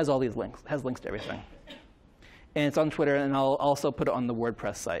has all these links. Has links to everything, and it's on Twitter, and I'll also put it on the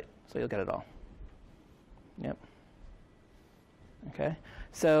WordPress site, so you'll get it all. Yep. Okay.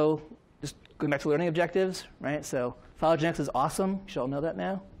 So just going back to learning objectives, right? So phylogenetics is awesome. You should all know that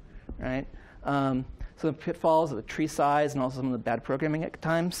now, right? So the pitfalls of the tree size and also some of the bad programming at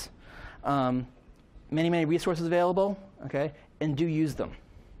times. Many resources available, okay? And do use them,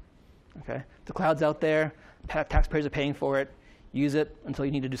 okay? The cloud's out there. Taxpayers are paying for it. Use it until you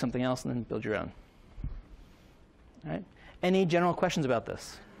need to do something else and then build your own. All right? Any general questions about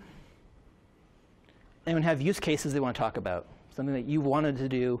this? Anyone have use cases they want to talk about? Something that you wanted to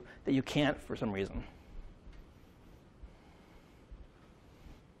do that you can't for some reason?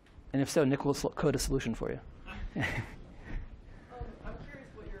 And if so, Nick will code a solution for you. I'm curious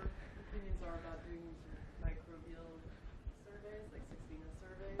what your opinions are about doing sort of microbial surveys, like 16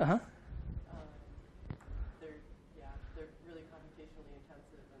 surveys. Uh-huh. They're really computationally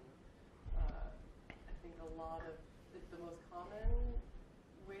intensive, and I think a lot of the most common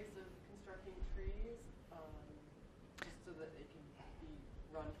ways of constructing trees, just so that it can be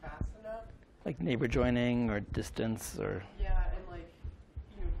run fast enough. Like neighbor joining or distance or. Yeah, and like,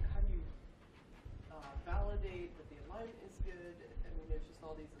 how do you validate that the alignment is good? I mean, there's just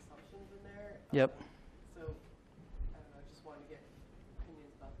all these assumptions in there. Yep. So, I don't know, I just want to get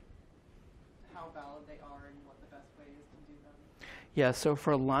opinions about how valid they are and what the best way is to do them. Yeah, so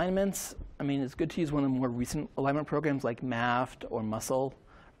for alignments, I mean, it's good to use one of the more recent alignment programs like MAFT or Muscle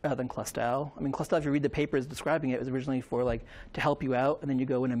rather than Clustal. I mean, Clustal, if you read the papers describing it, was originally for like to help you out, and then you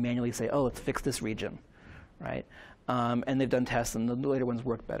go in and manually say, oh, let's fix this region, right? And they've done tests, and the later ones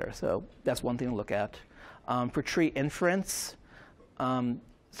work better. So that's one thing to look at. For tree inference, so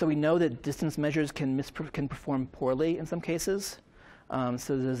we know that distance measures can perform poorly in some cases.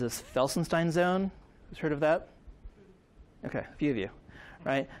 So there's this Felsenstein zone. Who's heard of that? Okay, a few of you,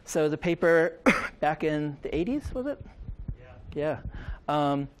 right? So the paper back in the 80s, was it? Yeah.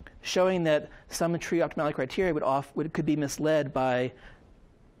 Showing that some tree optimality criteria could be misled by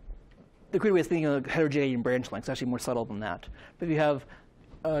the good way of thinking of heterogeneity in branch lengths. Actually more subtle than that. But if you have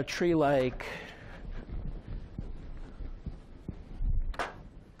a tree like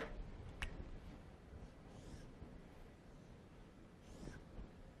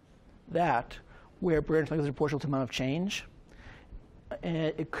that, where branch length is proportional to the amount of change, and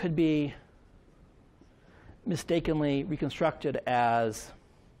it could be mistakenly reconstructed as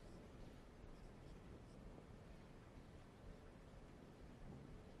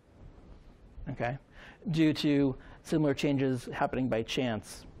due to similar changes happening by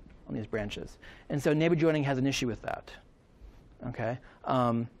chance on these branches. And so neighbor joining has an issue with that. Okay,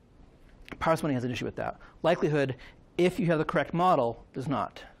 parsimony has an issue with that. Likelihood, if you have the correct model, does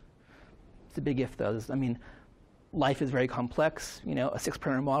not. It's a big if, though. I mean, life is very complex. A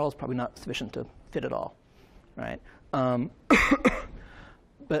 6-parameter model is probably not sufficient to fit it all, right?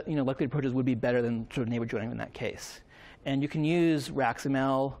 But likely approaches would be better than sort of neighbor joining in that case. And you can use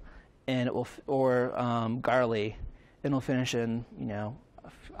RaxML and it will, or Garley, and it'll finish in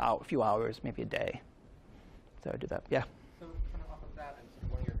a few hours, maybe a day. So I do that. Yeah. So kind of off of that, and sort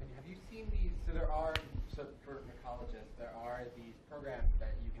of one of your opinion, have you seen these? So for mycologists, there are these programs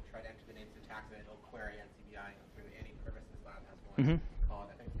that you can try to enter the names of taxa, and it'll query NCBI. Through Annie Purvis's lab has one called,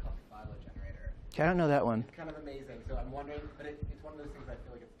 I think it's called Phylogenerator. Okay, I don't know that one. It's kind of amazing. So I'm wondering, but it's one of those things I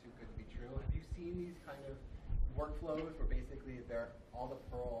feel like it's too good to be true. Have you seen these kind of workflows where basically all the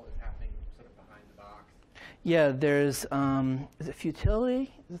Perl is happening sort of behind the box? Yeah, there's, is it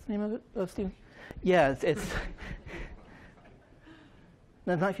Futility? Is that the name of it, Steve? Yeah, it's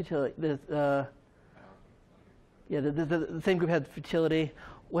no, it's not Futility. There's, yeah, the same group had Futility.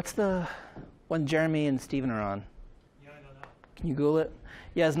 What's the one Jeremy and Steven are on? Yeah, I don't know. Can you Google it?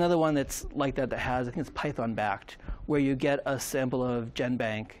 Yeah, there's another one that's like that has, I think it's Python backed, where you get a sample of GenBank.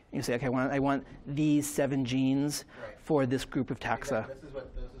 And you say, okay, I want these 7 genes for this group of taxa. This is what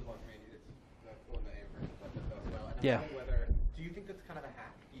it's that's the one that Avery talked about as well. And I'm Yeah. wondering whether, do you think that's kind of a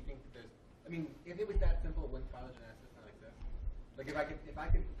hack? Do you think that there's, I mean, if it was that simple, wouldn't phylogenesis not exist? Like if I could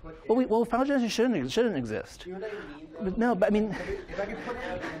put Well, phylogenesis shouldn't exist. you know what I mean, though? But no, but I mean, If I could put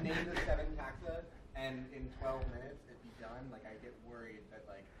in and name the 7 taxa and in 12 minutes it'd be done, like I get worried that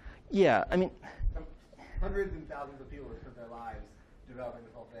like yeah, I mean, hundreds and thousands of people would spend their lives developing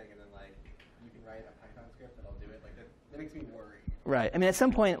this whole thing, and then like you can write a Python script that'll do it. Like that makes me worried. right. I mean, at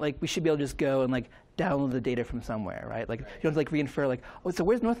some point, like we should be able to just go and like download the data from somewhere, right? Like you don't have to like reinfer like, oh, so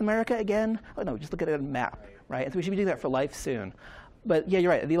where's North America again? Oh no, just look at a map, right? And so we should be doing that for life soon. But yeah,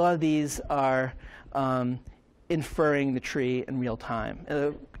 you're right. A lot of these are inferring the tree in real time.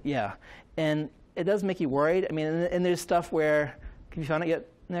 Yeah, and it does make you worried. I mean, and there's stuff where, have you found it yet,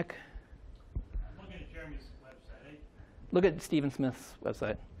 Nick? I'm looking at Jeremy's website. Look at Stephen Smith's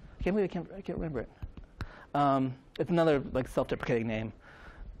website. I can't remember it. It's another like self-deprecating name.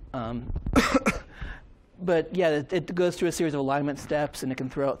 But yeah, it goes through a series of alignment steps, and it can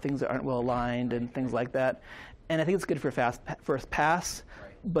throw out things that aren't well aligned and things like that. And I think it's good for first pass,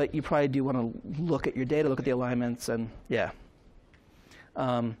 but you probably do want to look at your data, look at the alignments, and yeah.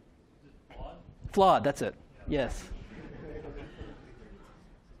 Flawed, that's it. Yes.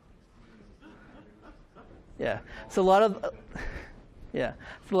 Yeah. So a lot of, yeah.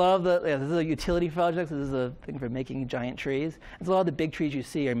 For a lot of the, this is a utility project. This is a thing for making giant trees. And so a lot of the big trees you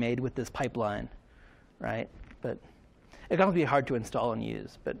see are made with this pipeline, right? But it can also be hard to install and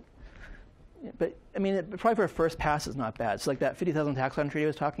use. But I mean, probably for a first pass is not bad. So like that 50,000 taxon tree I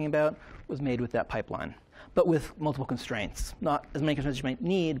was talking about was made with that pipeline, but with multiple constraints. Not as many constraints as you might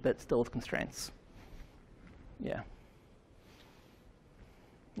need, but still with constraints. Yeah.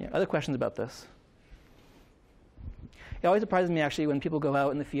 Yeah. Other questions about this? It always surprises me, actually, when people go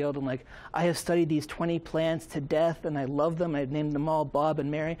out in the field and like, I have studied these 20 plants to death, and I love them. I've named them all Bob and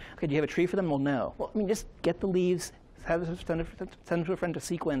Mary. Okay, do you have a tree for them? Well, no. Well, I mean, just get the leaves, send them to a friend to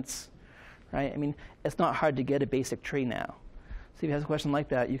sequence, right? I mean, it's not hard to get a basic tree now. So if you have a question like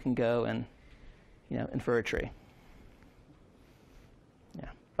that, you can go and, infer a tree. Yeah.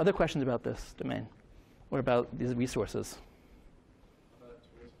 Other questions about this domain, or about these resources?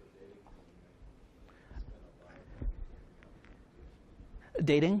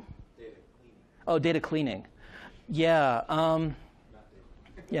 Dating? Data cleaning. Oh, data cleaning. Yeah.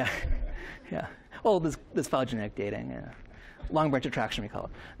 Yeah. Yeah. Oh, there's phylogenetic dating. Yeah. Long branch attraction, we call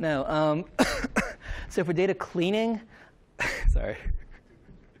it. No. So for data cleaning, sorry.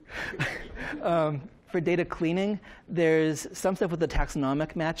 For data cleaning, there's some stuff with the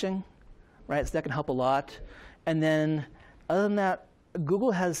taxonomic matching, right? So that can help a lot. And then, other than that,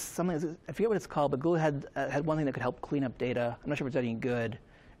 Google has something, I forget what it's called, but Google had one thing that could help clean up data. I'm not sure if it's any good. It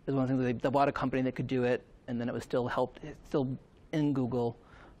was one of the things they bought a company that could do it, and then it was still in Google,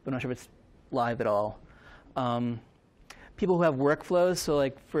 but I'm not sure if it's live at all. People who have workflows, so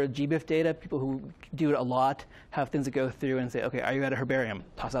like for GBIF data, people who do it a lot have things that go through and say, okay, are you at a herbarium?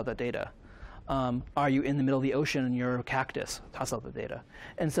 Toss out that data. Are you in the middle of the ocean and you're a cactus? Toss out the data.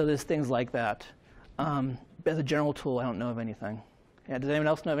 And so there's things like that. As a general tool, I don't know of anything. Yeah, does anyone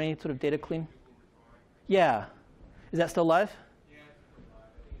else know of any sort of data clean? Yeah. Is that still live? Yeah, it's still live.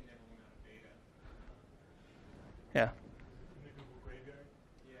 I think it never went out of beta. Yeah. In the Google graveyard?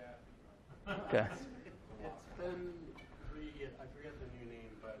 Yeah. Okay. It's been I forget the new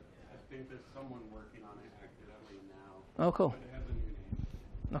name, but I think there's someone working on it actively now. Oh, cool. But it has a new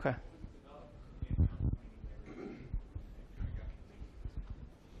name. Okay.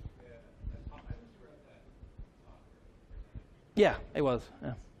 Yeah, it was.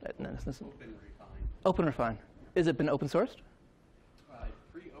 Yeah. Open Refine. Open Refine. Has it been open sourced?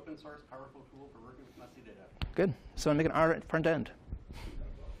 Free open source powerful tool for working with messy data. Good. So I'm making R front end.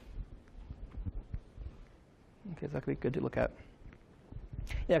 Okay, so that could be good to look at.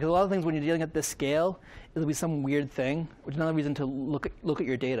 Yeah, because a lot of things when you're dealing at this scale, it'll be some weird thing, which is another reason to look at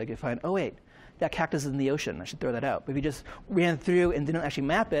your data. You find, oh wait, that cactus is in the ocean. I should throw that out. But if you just ran through and didn't actually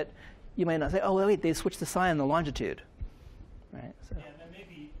map it, you might not say, oh wait, they switched the sign and the longitude. Right. So. Yeah, and that may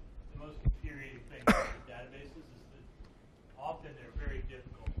be the most infuriating thing about the databases is that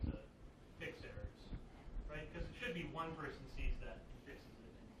one person sees that and fixes it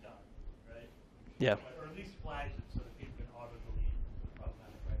and done, right? Yeah. Or at least flags it so that people can auto-delete the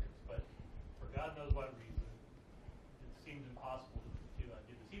problematic records. But for God knows what reason, it seems impossible to do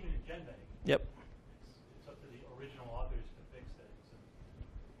this. Even in GenBank, Yep. it's up to the original authors to fix things.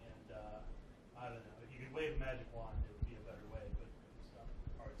 And I don't know. If you could wave a magic wand, it would be a better way, but it's not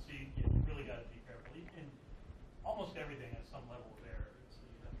hard. So you really got to be careful. And almost everything has some level of error. So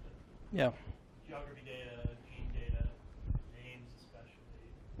you have to geography data, gene data, names especially.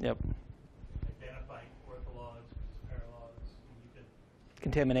 Yep. Identifying orthologs versus paralogs. And you could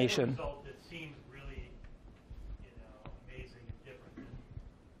Contamination. get a result that seems really, amazing and different than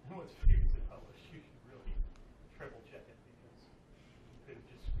what's previously published. You should really triple check it because you could have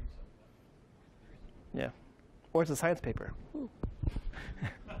just screwed something up. Yeah. Or it's a science paper.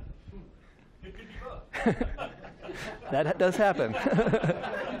 It could be both. That does happen. Did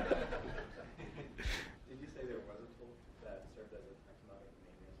you say there was a tool that served as a taxonomic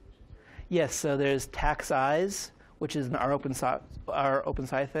name resolution server? Yes, so there's TaxEyes, which is our open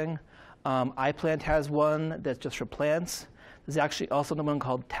sci thing. iPlant has one that's just for plants. There's actually also another one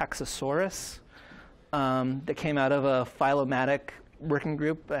called Taxosaurus that came out of a Phylogenetic working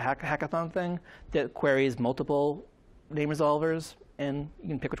group, a hackathon thing, that queries multiple name resolvers, and you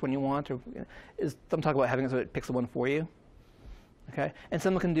can pick which one you want. Or some talk about having it so it picks the one for you. Okay, and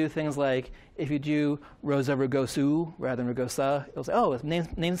some can do things like if you do Rosa Rugosu rather than Rugosa, it'll say, "Oh, it's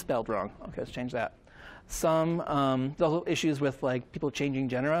name spelled wrong." Okay, let's change that. Some there's also issues with like people changing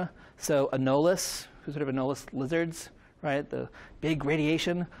genera. So Anolis, who's sort of Anolis lizards, right? The big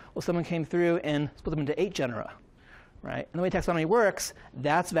radiation. Well, someone came through and split them into 8 genera, right? And the way taxonomy works,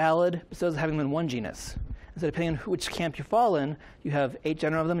 that's valid, but so is having them in one genus. And so depending on which camp you fall in, you have 8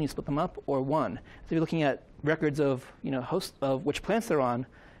 genera of them and you split them up, or 1. So if you're looking at records of hosts of which plants they're on,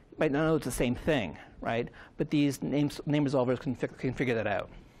 you might not know it's the same thing, right? But these name resolvers can figure that out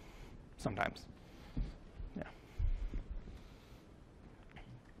sometimes. Yeah.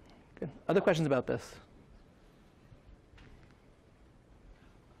 Good. Other questions about this?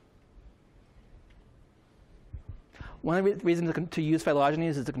 One of the reasons to use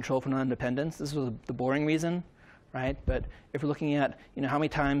phylogenies is to control for non-dependence. This was the boring reason, right? But if we're looking at how many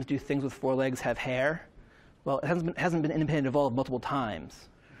times do things with 4 legs have hair, well, it hasn't been independent evolved multiple times,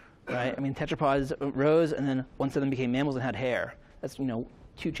 right? I mean, tetrapods rose, and then one set of them became mammals and had hair. That's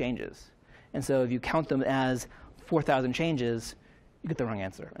 2 changes. And so if you count them as 4,000 changes, you get the wrong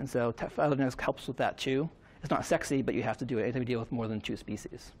answer. And so phylogenetics helps with that too. It's not sexy, but you have to do it anytime you deal with more than 2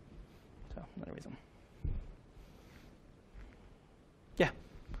 species. So another reason. Yeah.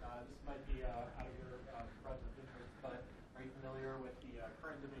 This might be out of your breadth of interest, but are you familiar with the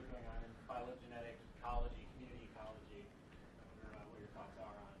current debate going on in phylogenetic ecology, community ecology? I wonder what your thoughts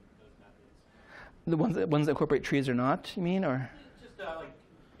are on those methods. The ones that incorporate trees or not, you mean, or? Just like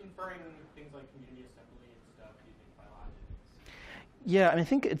inferring things like community assembly and stuff using phylogenies. Yeah, I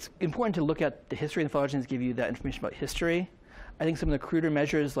think it's important to look at the history, and phylogenies give you that information about history. I think some of the cruder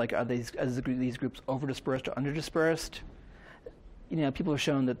measures, like are these groups over-dispersed or under-dispersed? People have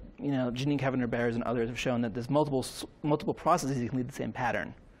shown that, Janine Cavendish-Bears and others have shown that there's multiple processes that can lead to the same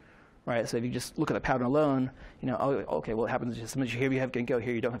pattern, right? So if you just look at the pattern alone, okay, well, it happens just sometimes here you have ginkgo,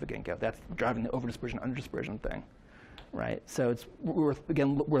 here you don't have a ginkgo. That's driving the over-dispersion, under-dispersion thing, right? So it's worth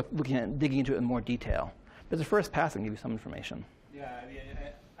looking at digging into it in more detail. But as a first pass, I can give you some information. Yeah, I mean,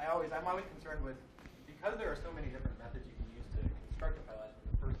 I'm always concerned with, because there are so many different methods you can use to construct a phylogeny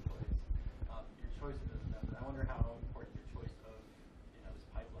in the first place, your choice of this method. I wonder how important your choice of this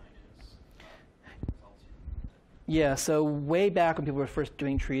pipeline is. Results you. Yeah, so way back when people were first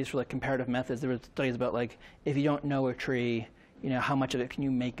doing trees for like comparative methods, there were studies about like if you don't know a tree, how much of it can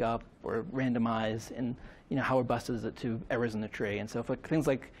you make up or randomize, and how robust is it to errors in the tree. And so for things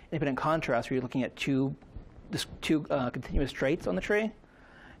like independent contrast, where you're looking at two continuous traits on the tree,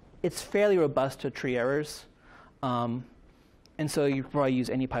 it's fairly robust to tree errors. And so you probably use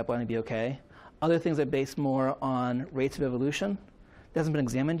any pipeline to be okay. Other things are based more on rates of evolution. It hasn't been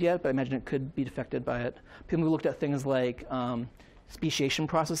examined yet, but I imagine it could be affected by it. People have looked at things like speciation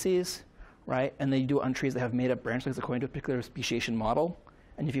processes, right? And they do it on trees that have made-up branch lengths according to a particular speciation model.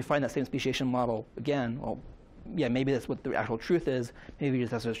 And if you find that same speciation model again, well, yeah, maybe that's what the actual truth is. Maybe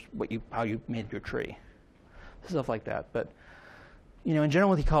that's just how you made your tree. Stuff like that. But in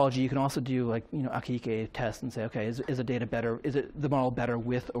general with ecology, you can also do like Akiyike tests and say, okay, is the data better? Is it the model better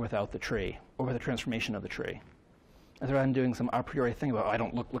with or without the tree, or with the transformation of the tree? And so rather than doing some a priori thing about I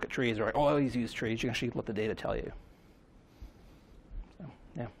don't look at trees, or I always use trees, you can actually let the data tell you. So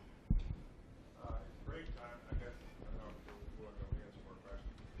yeah. It's break time, I guess. I don't know if you want to answer more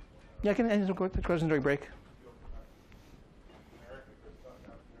questions. Yeah, I can answer some questions during break.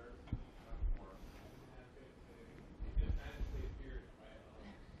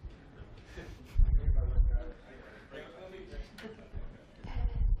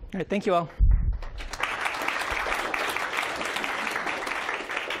 right, thank you all.